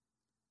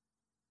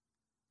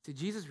 See,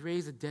 Jesus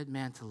raised a dead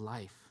man to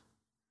life.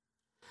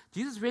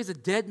 Jesus raised a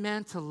dead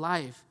man to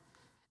life,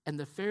 and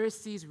the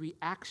Pharisees'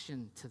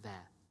 reaction to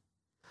that,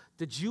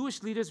 the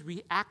Jewish leaders'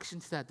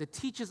 reaction to that, the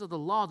teachers of the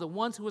law, the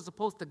ones who were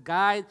supposed to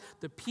guide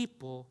the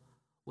people,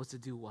 was to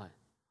do what?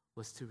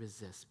 Was to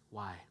resist.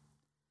 Why?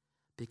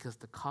 Because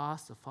the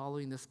cost of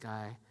following this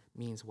guy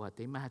means what?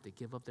 They might have to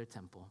give up their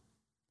temple.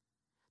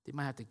 They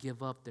might have to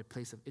give up their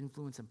place of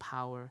influence and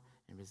power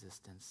and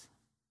resistance.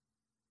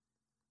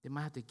 They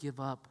might have to give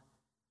up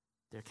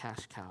their cash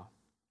cow.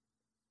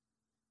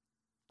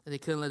 And they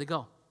couldn't let it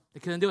go. They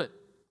couldn't do it.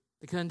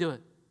 They couldn't do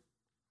it.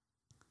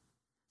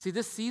 See,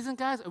 this season,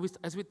 guys,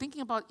 as we're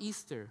thinking about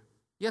Easter,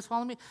 you guys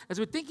follow me? As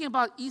we're thinking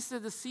about Easter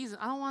this season,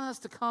 I don't want us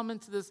to come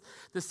into this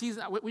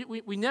season.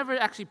 We never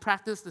actually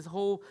practiced this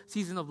whole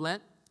season of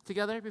Lent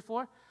together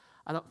before.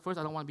 First,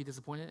 I don't want to be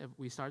disappointed if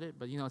we started,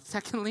 but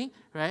secondly,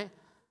 right?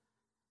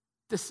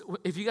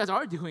 If you guys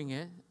are doing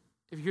it,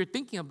 if you're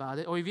thinking about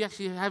it, or if you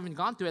actually haven't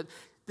gone through it,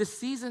 this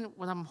season,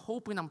 what I'm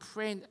hoping, I'm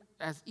praying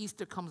as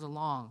Easter comes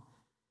along,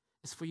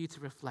 is for you to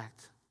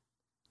reflect.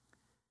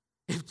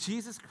 If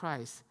Jesus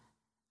Christ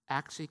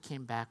actually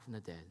came back from the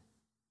dead,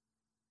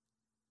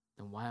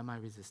 then why am I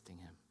resisting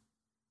him?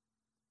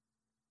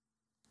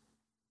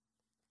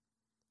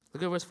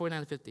 Look at verse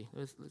 49 to 50.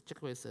 Let's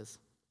check what it says.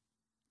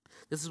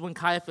 This is when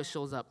Caiaphas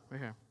shows up, right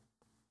here.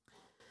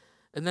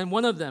 And then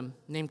one of them,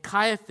 named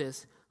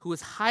Caiaphas, who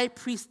was high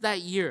priest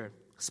that year,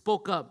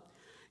 spoke up.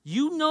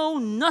 You know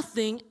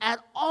nothing at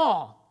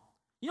all.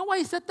 You know why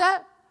he said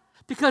that?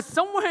 Because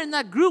somewhere in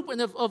that group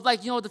of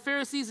like, the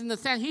Pharisees and the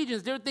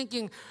Sanhedrins, they're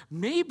thinking,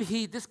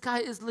 maybe this guy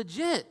is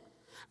legit.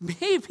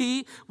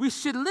 Maybe we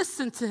should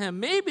listen to him.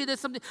 Maybe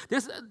there's something,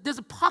 there's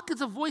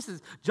pockets of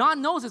voices.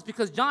 John knows this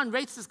because John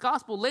writes this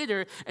gospel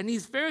later, and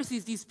these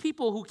Pharisees, these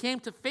people who came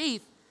to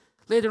faith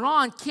later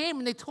on, came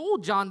and they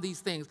told John these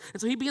things.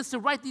 And so he begins to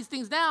write these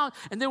things down,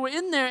 and they were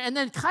in there, and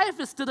then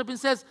Caiaphas stood up and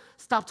says,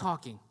 stop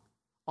talking.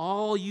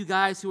 All you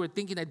guys who are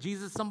thinking that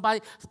Jesus is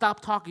somebody,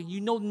 stop talking.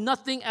 You know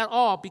nothing at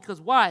all,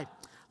 because why?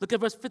 Look at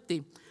verse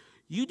 50.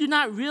 You do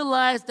not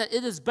realize that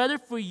it is better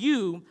for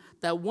you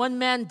that one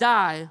man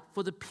die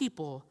for the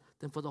people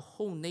than for the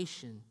whole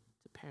nation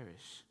to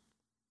perish.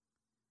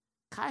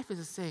 Caiaphas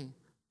is saying,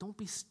 don't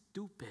be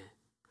stupid.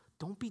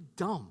 Don't be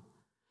dumb.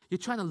 You're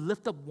trying to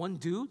lift up one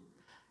dude.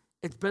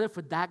 It's better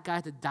for that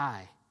guy to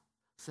die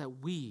so that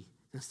we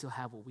can still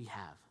have what we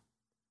have.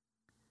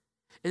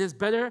 It is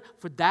better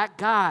for that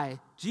guy,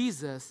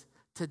 Jesus,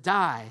 to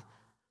die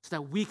so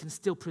that we can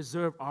still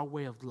preserve our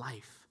way of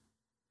life.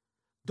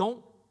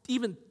 Don't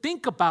even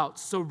think about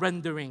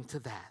surrendering to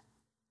that.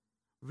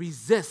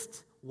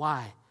 Resist.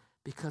 Why?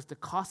 Because the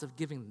cost of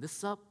giving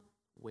this up,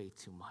 way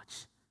too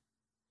much.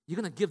 You're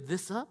going to give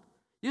this up?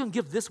 You're going to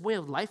give this way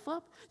of life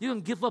up? You're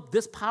going to give up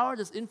this power,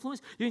 this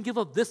influence? You're going to give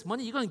up this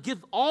money? You're going to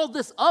give all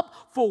this up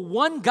for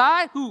one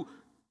guy who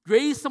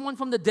raised someone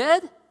from the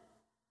dead?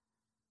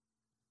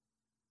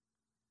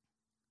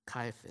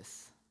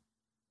 Caiaphas.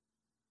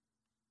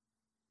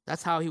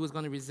 That's how he was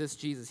going to resist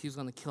Jesus. He was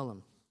going to kill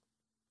him.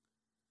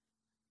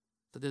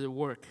 So did it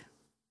work?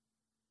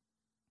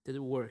 Did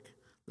it work?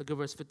 Look at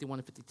verse 51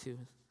 and 52.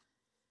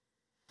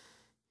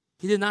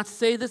 He did not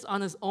say this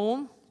on his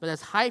own, but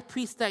as high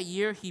priest that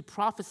year, he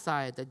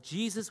prophesied that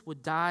Jesus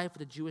would die for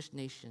the Jewish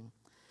nation.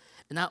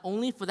 And not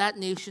only for that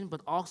nation, but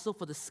also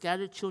for the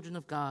scattered children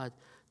of God,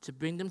 to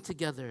bring them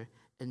together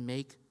and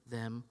make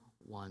them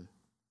one.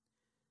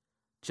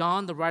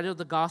 John, the writer of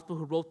the gospel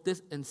who wrote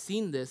this and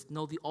seen this,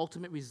 know the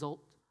ultimate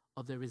result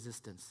of their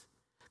resistance.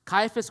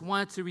 Caiaphas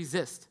wanted to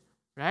resist,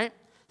 right?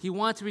 He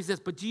wanted to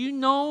resist. But do you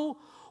know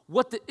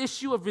what the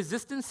issue of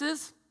resistance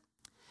is?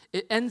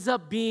 It ends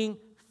up being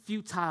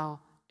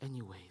futile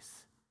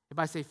anyways.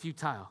 Everybody say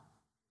futile.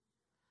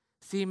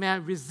 See,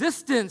 man,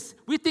 resistance,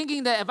 we're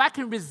thinking that if I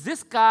can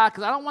resist God,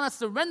 because I don't want to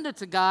surrender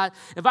to God,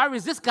 if I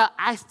resist God,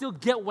 I still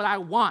get what I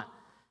want.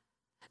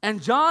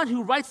 And John,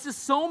 who writes this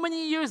so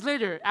many years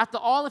later, after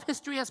all of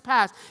history has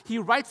passed, he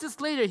writes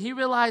this later, he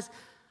realized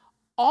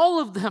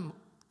all of them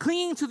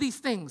clinging to these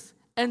things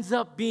ends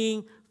up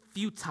being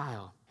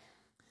futile.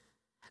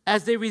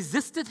 As they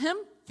resisted him,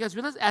 you guys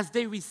realize, as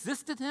they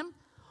resisted him,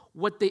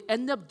 what they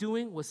end up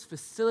doing was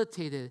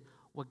facilitated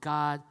what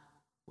God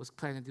was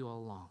planning to do all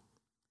along.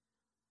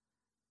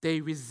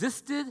 They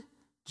resisted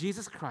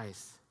Jesus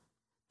Christ,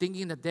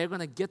 thinking that they're going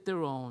to get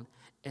their own,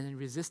 and in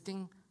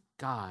resisting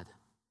God,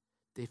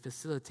 they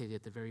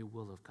facilitated the very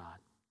will of God.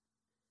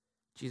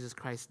 Jesus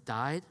Christ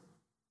died,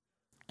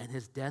 and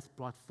his death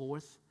brought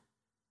forth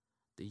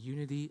the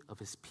unity of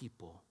his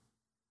people,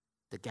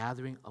 the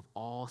gathering of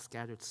all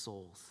scattered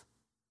souls.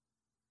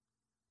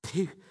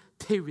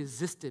 They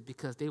resisted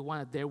because they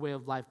wanted their way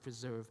of life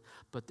preserved,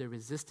 but their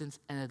resistance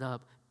ended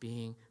up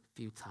being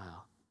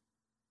futile.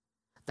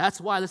 That's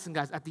why, listen,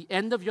 guys, at the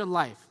end of your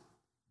life,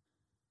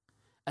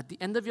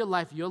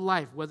 your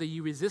life, whether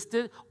you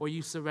resisted or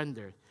you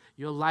surrendered,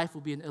 your life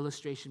will be an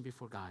illustration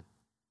before God.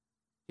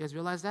 You guys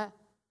realize that?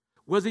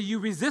 Whether you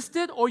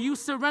resisted or you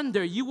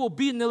surrender, you will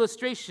be an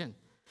illustration.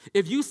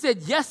 If you said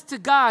yes to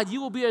God, you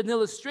will be an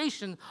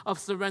illustration of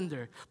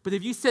surrender. But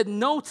if you said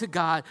no to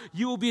God,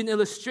 you will be an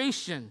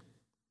illustration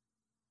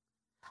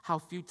how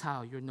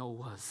futile your no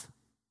was.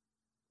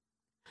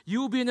 You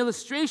will be an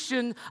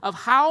illustration of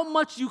how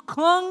much you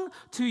clung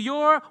to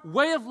your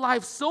way of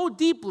life so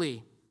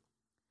deeply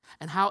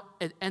and how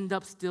it ended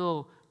up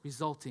still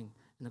resulting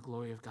in the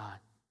glory of God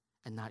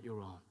and not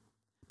your own.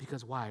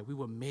 Because why? We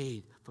were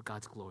made for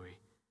God's glory.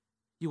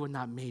 You were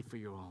not made for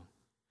your own.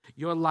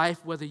 Your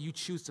life, whether you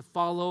choose to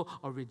follow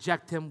or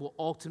reject him, will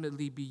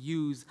ultimately be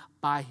used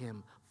by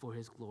him for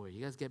his glory.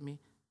 You guys get me?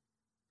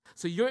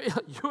 So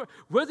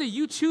whether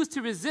you choose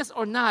to resist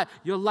or not,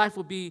 your life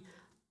will be,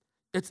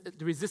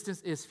 the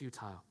resistance is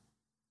futile.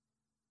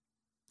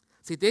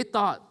 See, they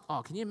thought,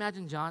 can you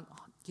imagine John?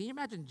 Can you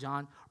imagine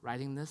John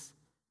writing this?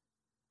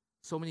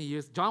 So many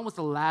years. John was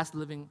the last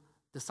living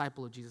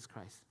disciple of Jesus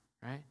Christ,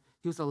 right?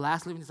 He was the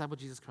last living disciple of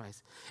Jesus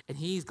Christ. And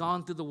he's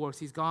gone through the works.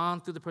 He's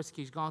gone through the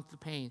persecution. He's gone through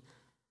the pain.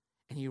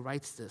 And he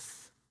writes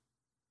this.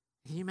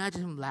 Can you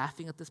imagine him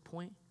laughing at this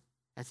point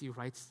as he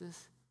writes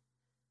this?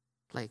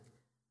 Like,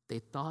 they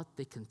thought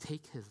they can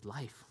take his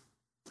life.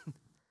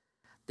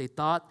 They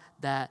thought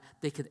that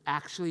they could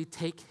actually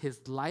take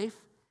his life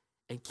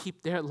and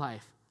keep their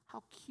life.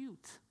 How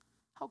cute.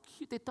 How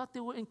cute. They thought they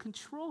were in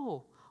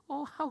control.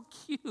 Oh, how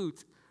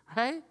cute,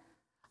 right?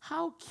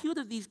 How cute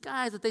of these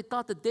guys that they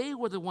thought that they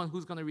were the one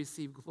who's going to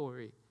receive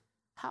glory.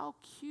 How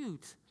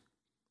cute.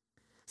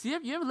 See,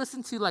 you ever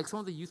listen to like some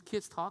of the youth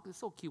kids talk? It's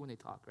so cute when they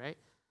talk, right?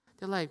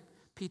 They're like,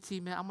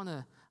 PT, man, I'm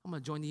gonna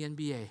join the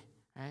NBA,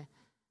 right?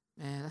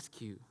 Man, that's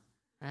cute,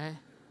 right?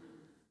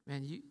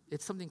 Man,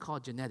 it's something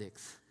called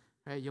genetics,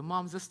 right? Your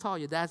mom's this tall,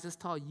 your dad's this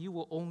tall, you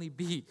will only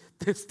be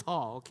this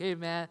tall, okay,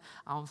 man?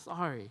 I'm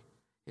sorry,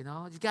 you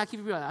gotta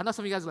keep it real. I know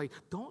some of you guys are like,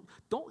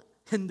 don't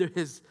hinder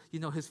his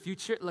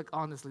future. Like,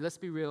 honestly, let's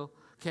be real,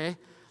 okay?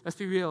 Let's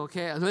be real,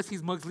 okay? Unless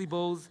he's Muggsy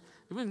Bogues.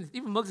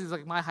 Even Muggsy's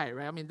like my height,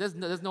 right? I mean,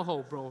 there's no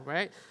hope, bro,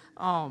 right?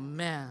 Oh,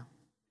 man.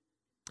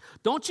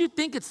 Don't you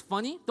think it's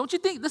funny? Don't you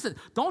think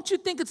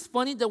it's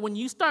funny that when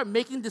you start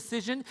making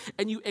decisions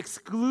and you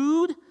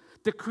exclude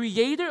the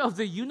creator of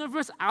the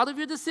universe out of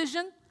your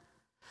decision,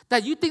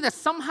 that you think that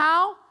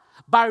somehow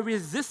by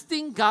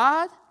resisting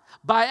God,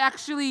 by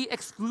actually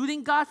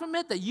excluding God from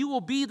it, that you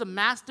will be the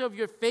master of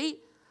your fate,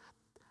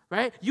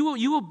 right? You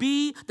will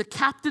be the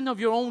captain of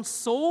your own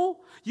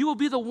soul. You will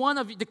be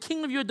the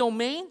king of your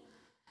domain.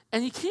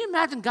 And can you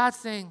imagine God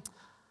saying,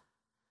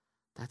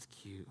 that's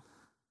cute.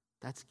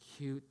 That's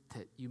cute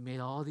that you made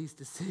all these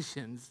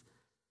decisions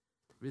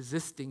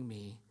resisting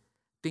me,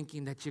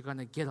 thinking that you're going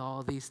to get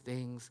all these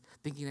things,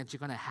 thinking that you're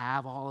going to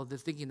have all of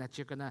this, thinking that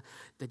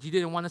that you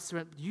didn't want to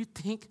surrender. You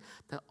think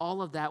that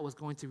all of that was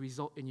going to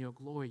result in your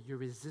glory. Your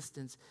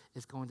resistance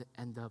is going to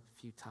end up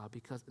futile,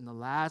 because in the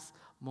last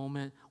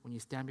moment when you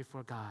stand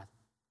before God,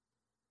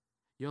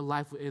 your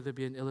life will either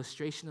be an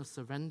illustration of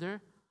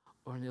surrender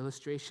or an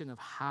illustration of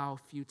how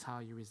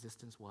futile your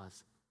resistance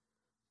was.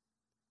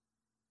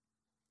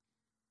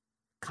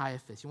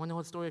 Caiaphas. You want to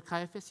know the story of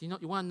Caiaphas? You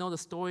want to know the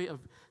story of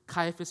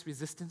Caiaphas'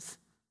 resistance?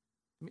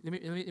 Let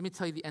me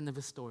tell you the end of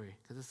his story,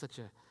 because it's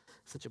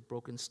such a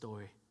broken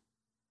story.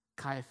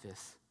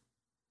 Caiaphas.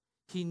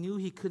 He knew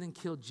he couldn't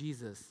kill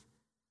Jesus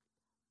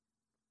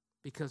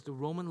because the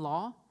Roman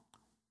law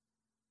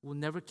will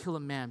never kill a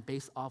man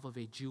based off of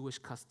a Jewish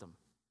custom.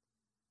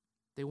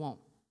 They won't.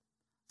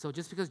 So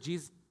just because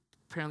Jesus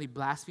apparently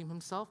blasphemed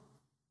himself,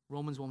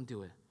 Romans won't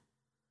do it.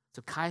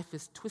 So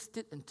Caiaphas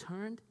twisted and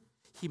turned.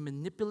 He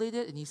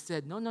manipulated and he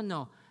said,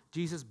 no,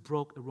 Jesus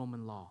broke a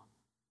Roman law.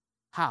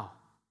 How?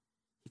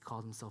 He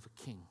called himself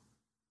a king.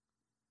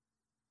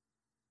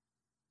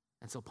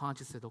 And so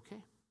Pontius said,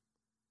 okay.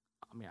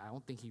 I mean, I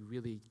don't think he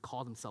really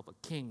called himself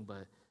a king,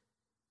 but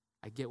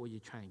I get what you're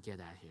trying to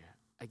get at here.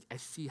 I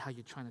see how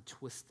you're trying to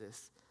twist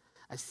this.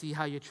 I see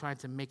how you're trying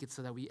to make it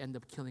so that we end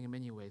up killing him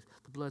anyways.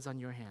 The blood's on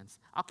your hands.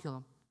 I'll kill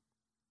him.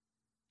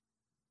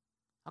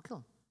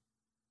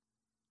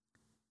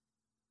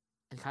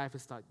 And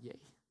Caiaphas thought, yay,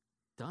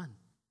 done,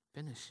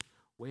 finished,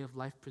 way of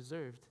life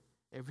preserved,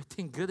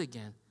 everything good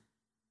again.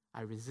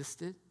 I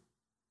resisted,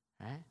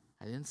 right?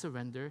 I didn't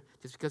surrender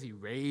just because he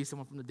raised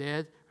someone from the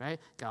dead, right?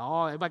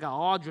 Everybody got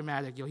all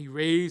dramatic. He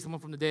raised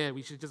someone from the dead.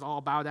 We should just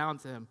all bow down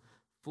to him.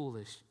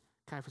 Foolish.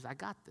 Caiaphas, I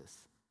got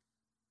this.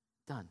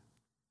 Done.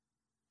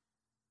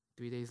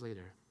 3 days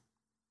later,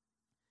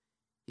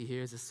 he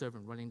hears his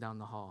servant running down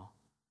the hall,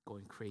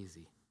 going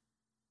crazy.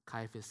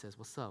 Caiaphas says,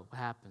 what's up? What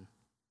happened?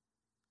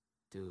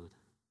 Dude,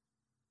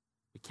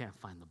 we can't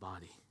find the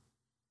body.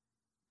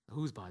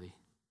 Whose body?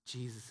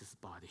 Jesus'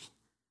 body.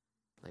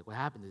 Like, what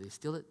happened? Did they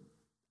steal it?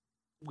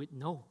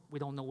 No, we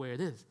don't know where it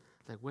is.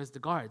 Like, where's the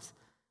guards?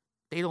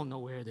 They don't know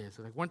where it is.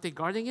 Like, weren't they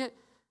guarding it?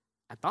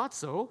 I thought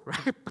so,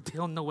 right? But they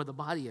don't know where the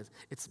body is.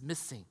 It's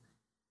missing.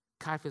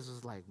 Caiaphas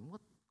was like,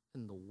 what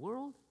in the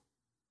world?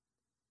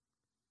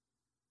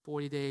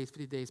 40 days,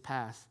 50 days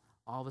pass.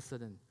 All of a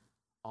sudden,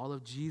 all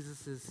of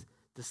Jesus'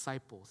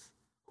 disciples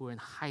who were in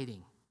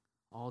hiding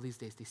all these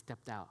days, they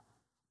stepped out.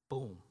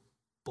 Boom.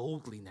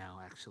 Boldly now,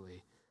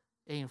 actually.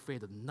 They ain't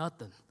afraid of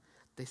nothing.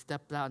 They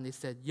stepped out and they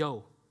said,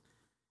 yo,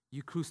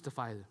 you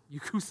crucified him. You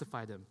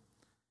crucified him.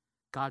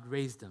 God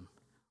raised him.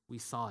 We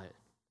saw it.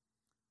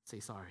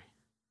 Say sorry.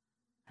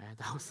 All right,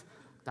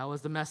 that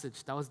was the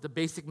message. That was the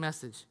basic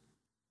message.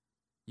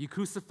 You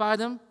crucified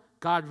him.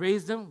 God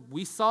raised him.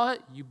 We saw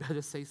it. You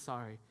better say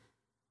sorry.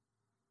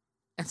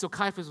 And so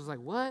Caiaphas was like,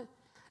 what?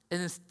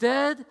 And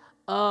instead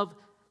of,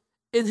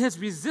 in his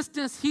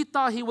resistance, he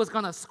thought he was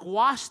going to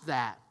squash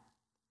that.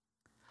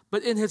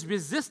 But in his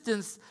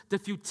resistance, the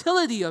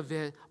futility of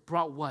it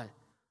brought what?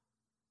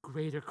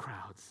 Greater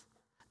crowds.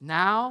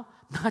 Now,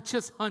 not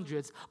just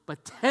hundreds,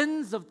 but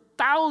tens of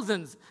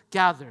thousands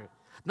gathered.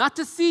 Not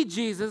to see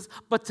Jesus,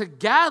 but to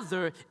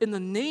gather in the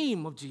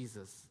name of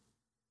Jesus.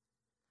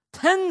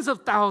 Tens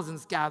of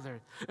thousands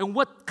gathered. And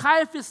what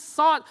Caiaphas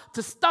sought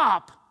to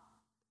stop,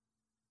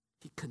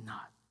 he could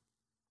not.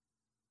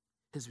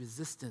 His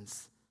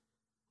resistance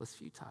was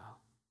futile.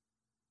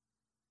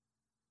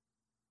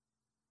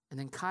 And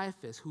then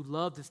Caiaphas, who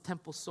loved his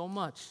temple so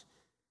much,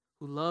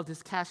 who loved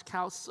his cash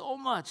cow so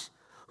much,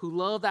 who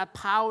loved that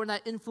power and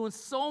that influence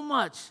so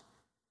much,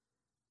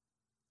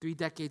 3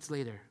 decades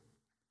later,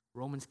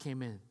 Romans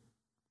came in,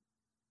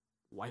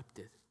 wiped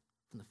it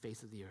from the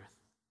face of the earth,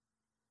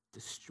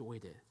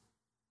 destroyed it.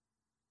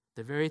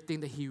 The very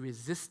thing that he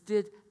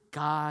resisted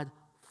God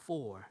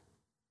for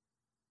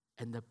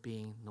ended up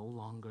being no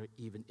longer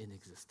even in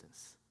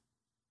existence.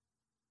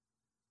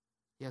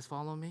 You guys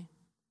follow me?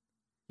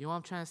 You know what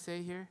I'm trying to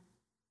say here?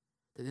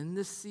 That in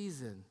this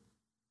season,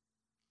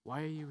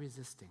 why are you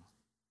resisting?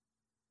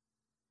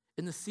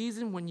 In the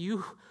season when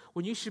you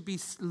should be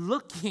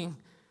looking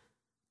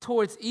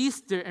towards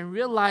Easter and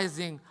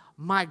realizing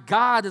my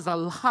God is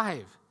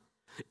alive.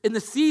 In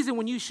the season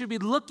when you should be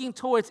looking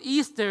towards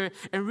Easter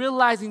and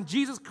realizing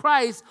Jesus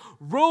Christ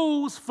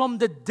rose from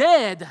the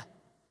dead.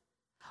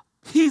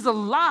 He's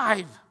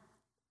alive.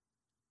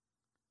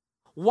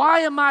 Why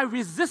am I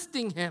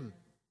resisting him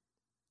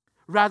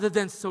rather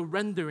than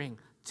surrendering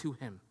to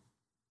him?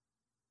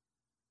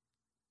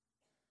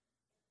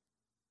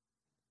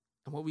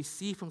 And what we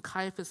see from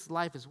Caiaphas'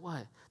 life is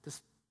what?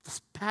 This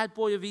bad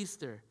boy of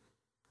Easter.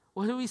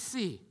 What do we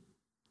see?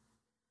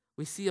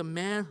 We see a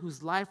man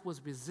whose life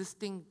was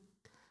resisting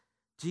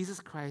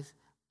Jesus Christ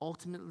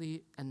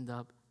ultimately end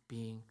up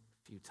being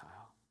futile.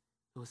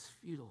 It was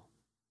futile.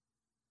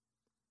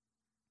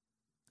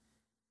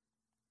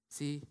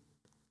 See,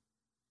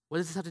 what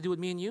does this have to do with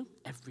me and you?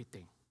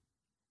 Everything.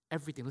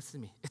 Everything. Listen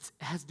to me. It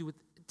has to do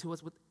to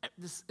us with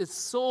this. It's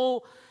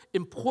so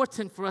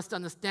important for us to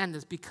understand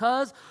this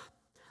because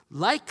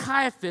like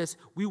Caiaphas,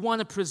 we want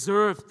to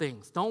preserve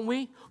things, don't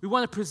we? We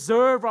want to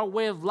preserve our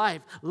way of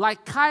life.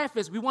 Like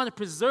Caiaphas, we want to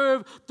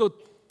preserve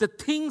the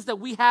things that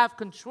we have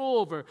control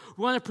over.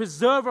 We want to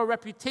preserve our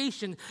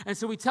reputation. And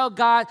so we tell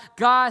God,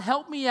 God,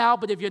 help me out,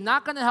 but if you're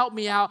not going to help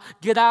me out,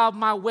 get out of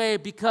my way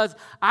because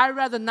I'd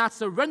rather not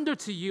surrender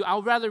to you.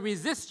 I'd rather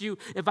resist you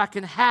if I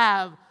can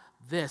have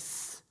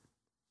this.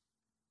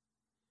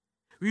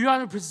 We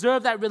want to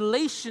preserve that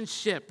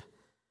relationship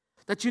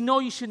that you know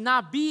you should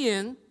not be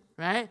in,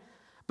 right?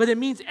 But it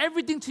means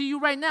everything to you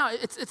right now.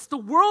 It's the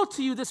world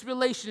to you, this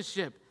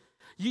relationship.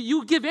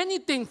 You give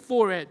anything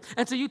for it.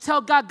 And so you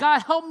tell God,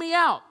 God, help me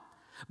out.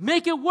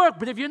 Make it work.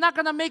 But if you're not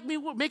going to make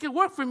it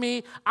work for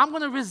me, I'm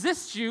going to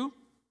resist you.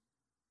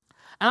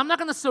 And I'm not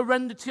going to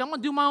surrender to you. I'm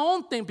going to do my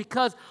own thing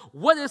because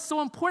what is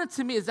so important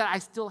to me is that I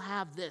still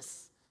have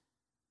this.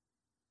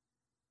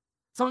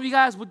 Some of you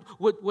guys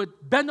would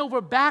bend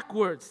over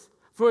backwards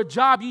for a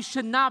job you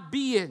should not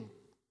be in.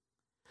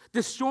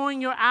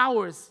 Destroying your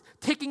hours,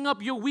 taking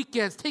up your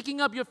weekends,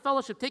 taking up your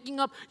fellowship, taking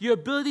up your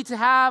ability to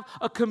have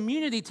a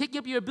community, taking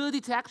up your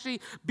ability to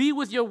actually be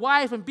with your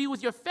wife and be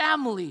with your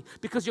family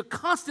because you're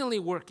constantly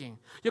working.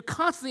 You're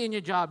constantly in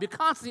your job. You're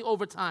constantly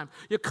overtime.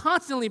 You're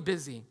constantly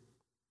busy.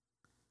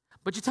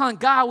 But you're telling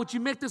God, would you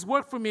make this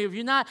work for me? If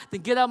you're not,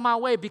 then get out of my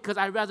way because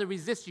I'd rather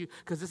resist you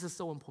because this is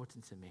so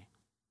important to me.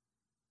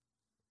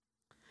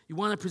 You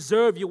want to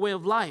preserve your way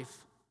of life.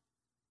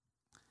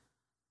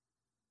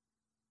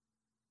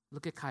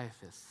 Look at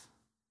Caiaphas.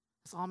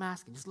 That's all I'm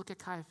asking. Just look at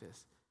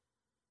Caiaphas.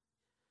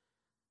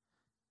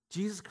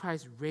 Jesus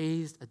Christ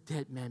raised a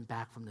dead man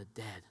back from the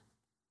dead.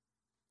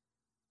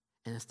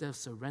 And instead of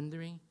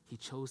surrendering, he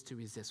chose to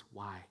resist.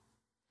 Why?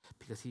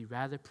 Because he'd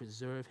rather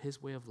preserve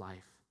his way of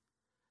life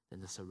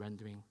than the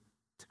surrendering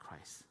to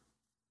Christ.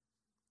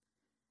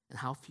 And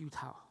how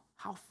futile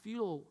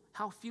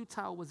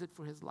was it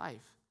for his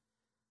life?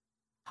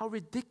 How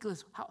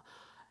ridiculous.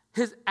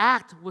 His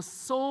act was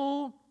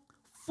so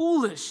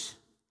foolish.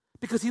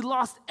 Because he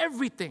lost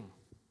everything.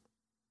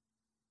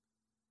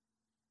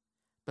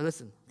 But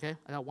listen, okay?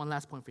 I got one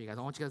last point for you guys.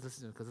 I want you guys to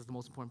listen to it because it's the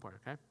most important part,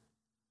 okay?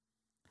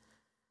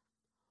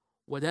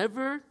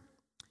 Whatever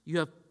you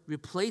have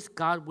replaced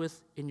God with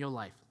in your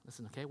life,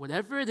 listen, okay?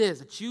 Whatever it is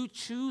that you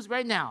choose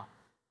right now,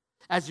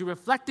 as you're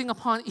reflecting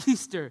upon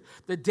Easter,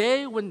 the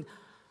day when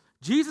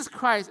Jesus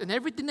Christ and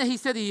everything that he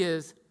said he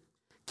is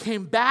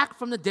came back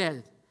from the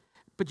dead,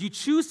 but you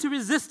choose to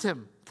resist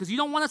him, because you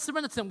don't want to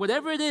surrender to him.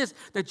 Whatever it is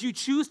that you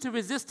choose to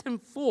resist him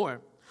for,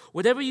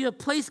 whatever you have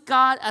placed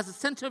God as the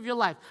center of your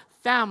life,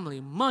 family,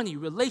 money,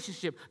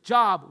 relationship,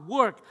 job,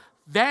 work,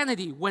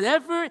 vanity,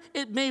 whatever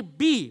it may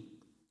be,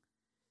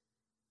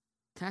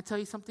 can I tell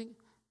you something?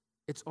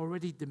 It's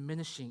already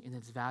diminishing in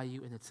its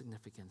value and its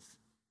significance.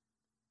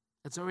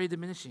 It's already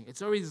diminishing.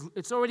 It's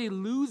already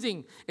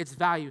losing its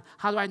value.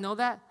 How do I know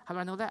that? How do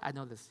I know that? I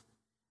know this,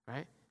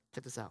 right?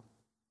 Check this out.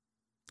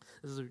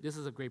 This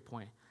is a great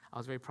point. I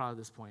was very proud of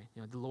this point.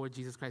 You know, the Lord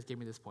Jesus Christ gave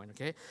me this point,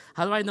 okay?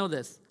 How do I know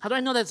this? How do I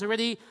know that it's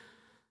already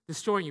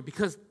destroying you?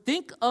 Because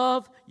think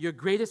of your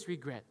greatest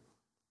regret.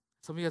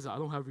 Some of you guys are, I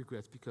don't have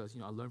regrets because,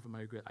 I learned from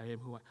my regret. I am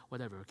who I,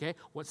 whatever, okay?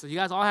 So you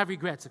guys all have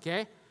regrets,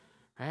 okay?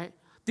 Right?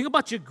 Think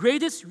about your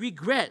greatest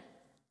regret.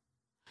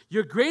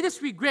 Your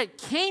greatest regret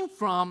came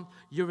from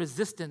your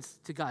resistance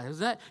to God.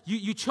 Isn't that?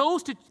 You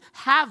chose to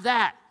have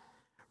that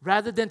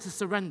rather than to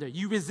surrender.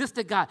 You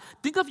resisted God.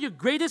 Think of your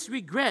greatest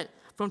regret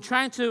from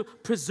trying to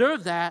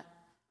preserve that.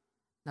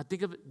 Now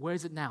think of it, where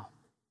is it now?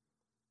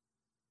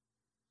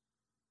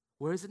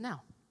 Where is it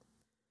now?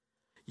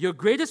 Your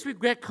greatest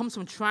regret comes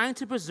from trying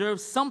to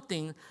preserve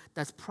something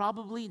that's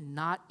probably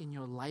not in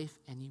your life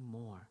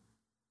anymore.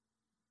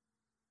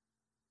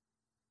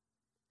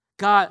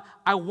 God,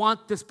 I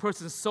want this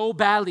person so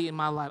badly in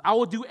my life. I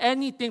will do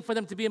anything for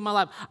them to be in my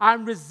life.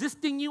 I'm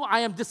resisting you. I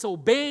am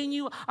disobeying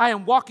you. I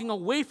am walking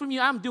away from you.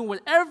 I'm doing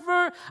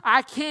whatever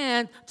I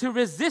can to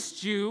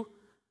resist you.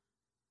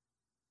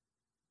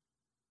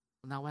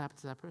 Now what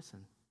happens to that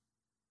person?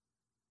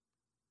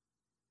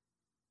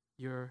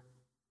 Your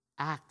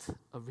act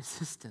of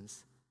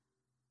resistance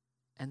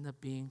ends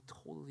up being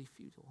totally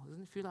futile.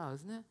 Isn't it futile,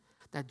 isn't it?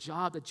 That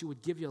job that you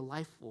would give your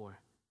life for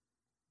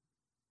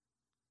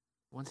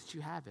Once that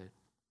you have it,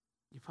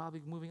 you're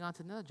probably moving on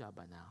to another job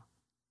by now.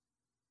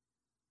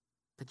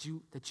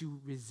 That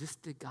you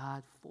resisted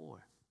God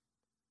for.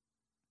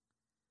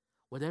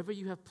 Whatever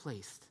you have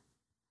placed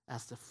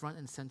as the front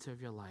and center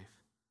of your life,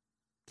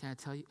 can I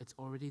tell you, it's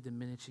already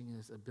diminishing in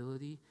its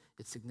ability,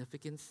 its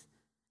significance,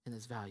 and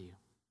its value.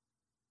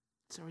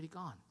 It's already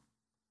gone.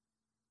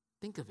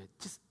 Think of it.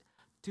 Just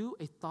do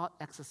a thought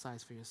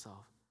exercise for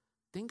yourself.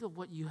 Think of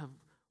what you have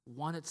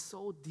wanted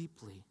so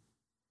deeply,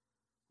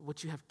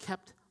 what you have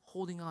kept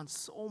holding on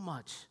so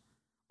much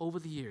over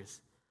the years,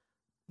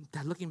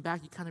 that looking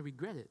back, you kind of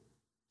regret it.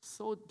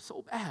 So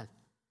bad.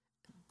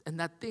 And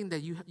that thing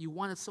that you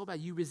wanted so bad,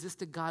 you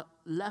resisted God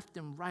left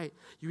and right.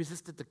 You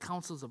resisted the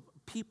counsels of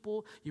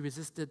people. You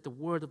resisted the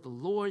word of the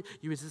Lord.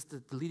 You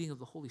resisted the leading of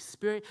the Holy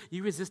Spirit.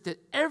 You resisted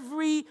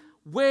every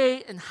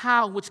way and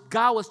how in which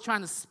God was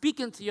trying to speak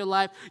into your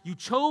life. You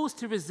chose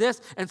to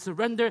resist and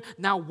surrender.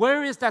 Now,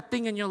 where is that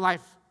thing in your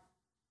life?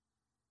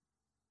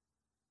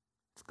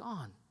 It's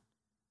gone.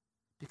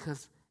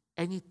 Because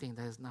anything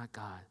that is not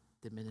God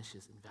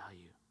diminishes in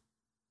value.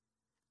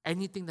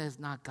 Anything that is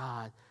not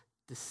God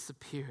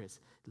disappears,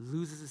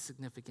 loses its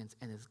significance,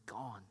 and is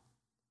gone.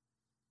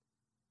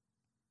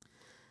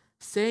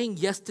 Saying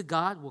yes to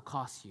God will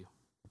cost you,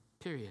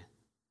 period.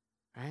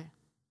 Right?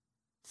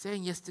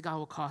 Saying yes to God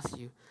will cost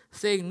you.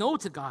 Saying no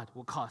to God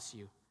will cost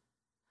you.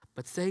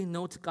 But saying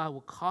no to God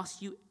will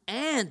cost you,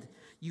 and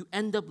you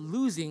end up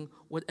losing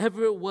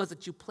whatever it was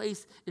that you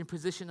placed in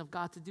position of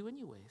God to do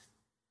anyways.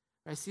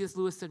 Right? C.S.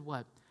 Lewis said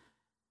what?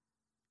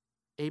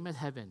 Aim at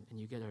heaven and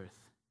you get earth.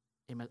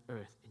 Aim at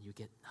earth and you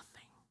get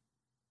nothing.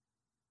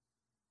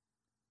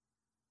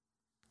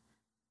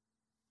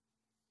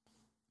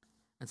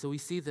 And so we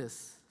see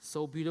this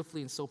so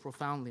beautifully and so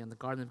profoundly in the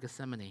Garden of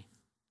Gethsemane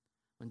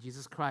when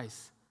Jesus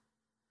Christ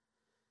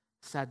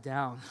sat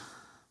down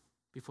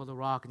before the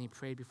rock and he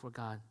prayed before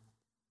God.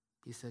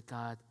 He said,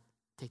 God,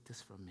 take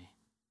this from me.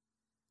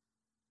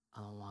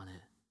 I don't want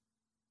it.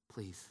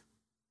 Please.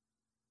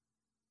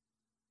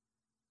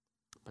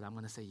 But I'm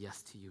going to say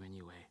yes to you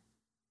anyway.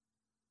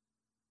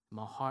 In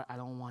my heart, I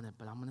don't want it,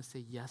 but I'm going to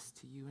say yes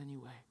to you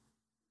anyway.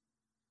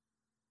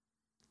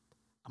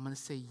 I'm going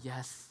to say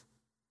yes,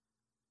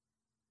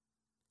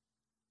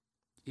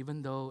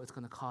 even though it's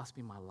going to cost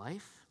me my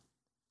life,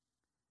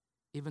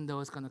 even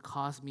though it's going to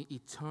cost me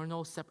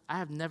eternal I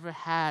have never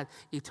had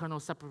eternal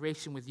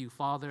separation with you,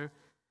 Father.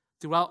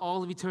 Throughout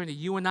all of eternity,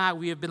 you and I,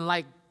 we have been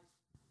like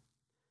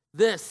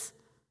this.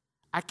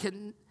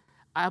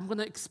 I'm going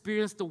to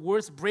experience the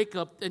worst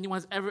breakup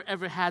anyone's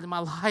ever had in my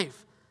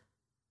life.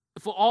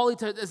 For all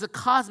eternity, there's a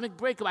cosmic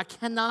breakup. I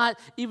cannot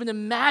even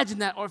imagine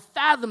that or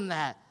fathom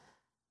that.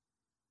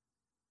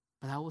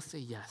 But I will say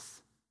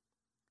yes,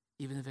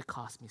 even if it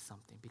costs me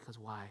something. Because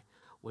why?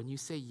 When you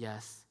say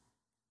yes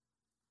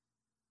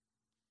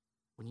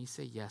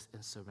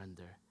and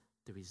surrender,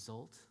 the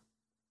result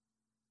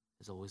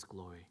is always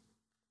glory.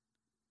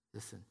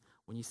 Listen,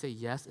 when you say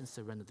yes and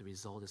surrender, the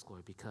result is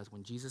glory. Because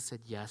when Jesus said,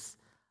 yes,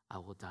 I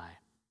will die,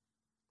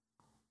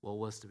 what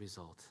was the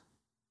result?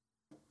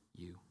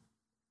 You.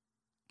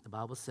 The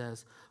Bible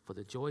says, for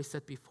the joy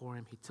set before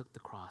him, he took the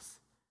cross.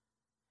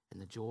 And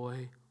the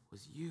joy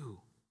was you.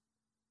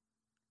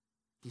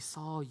 He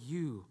saw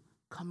you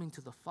coming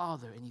to the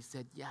Father, and he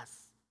said,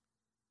 yes.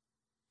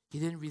 He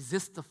didn't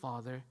resist the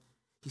Father.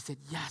 He said,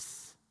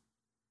 yes.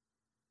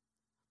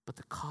 But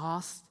the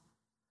cost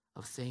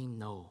of saying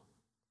no,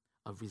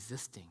 of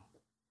resisting,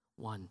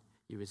 one,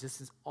 your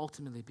resistance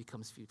ultimately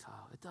becomes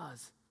futile. It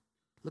does.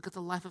 Look at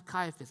the life of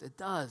Caiaphas. It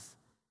does.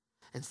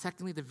 And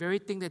secondly, the very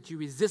thing that you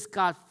resist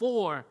God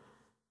for,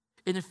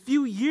 in a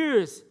few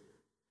years,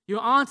 you're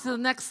on to the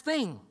next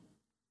thing.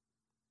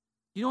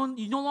 You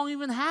no longer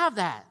even have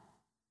that.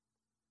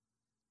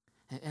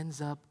 It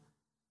ends up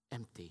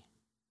empty.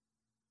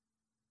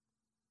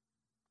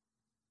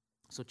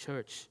 So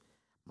church,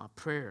 my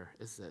prayer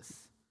is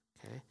this,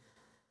 okay?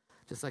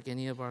 Just like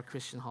any of our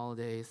Christian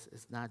holidays,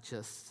 it's not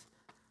just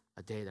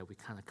a day that we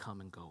kind of come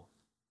and go.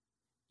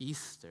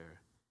 Easter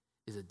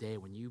is a day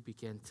when you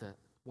begin to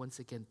once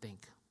again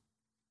think,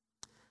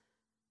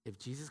 if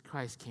Jesus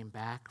Christ came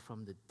back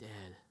from the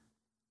dead,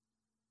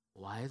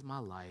 why is my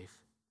life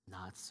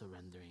not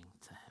surrendering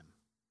to him?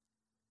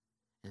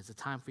 And it's a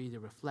time for you to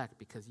reflect,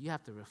 because you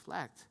have to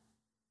reflect,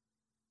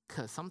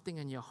 because something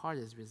in your heart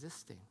is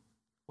resisting.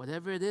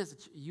 Whatever it is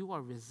that you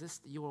are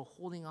resisting, you are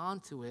holding on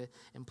to it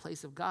in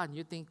place of God, and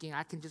you're thinking,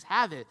 I can just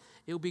have it.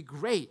 It will be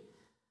great.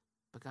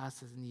 But God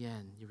says in the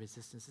end, your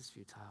resistance is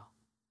futile.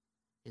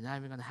 You're not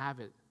even going to have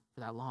it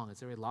for that long.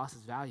 It's already lost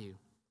its value.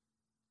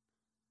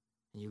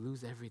 And you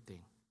lose everything.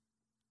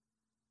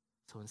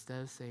 So instead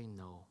of saying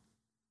no,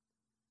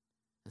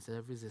 instead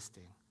of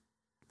resisting,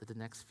 let the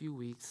next few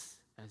weeks,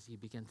 as you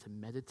begin to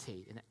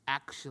meditate and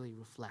actually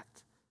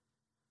reflect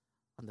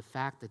on the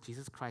fact that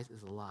Jesus Christ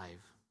is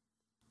alive,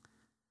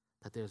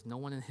 that there's no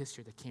one in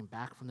history that came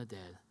back from the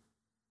dead,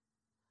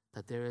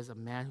 that there is a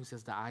man who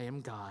says that I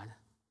am God,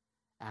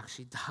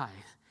 actually died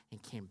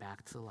and came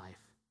back to life,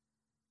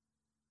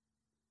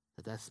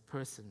 that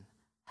person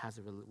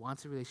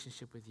wants a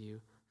relationship with you,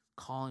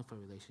 calling for a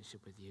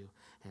relationship with you,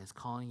 and it's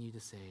calling you to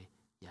say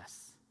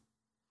yes.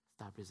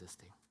 Stop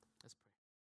resisting.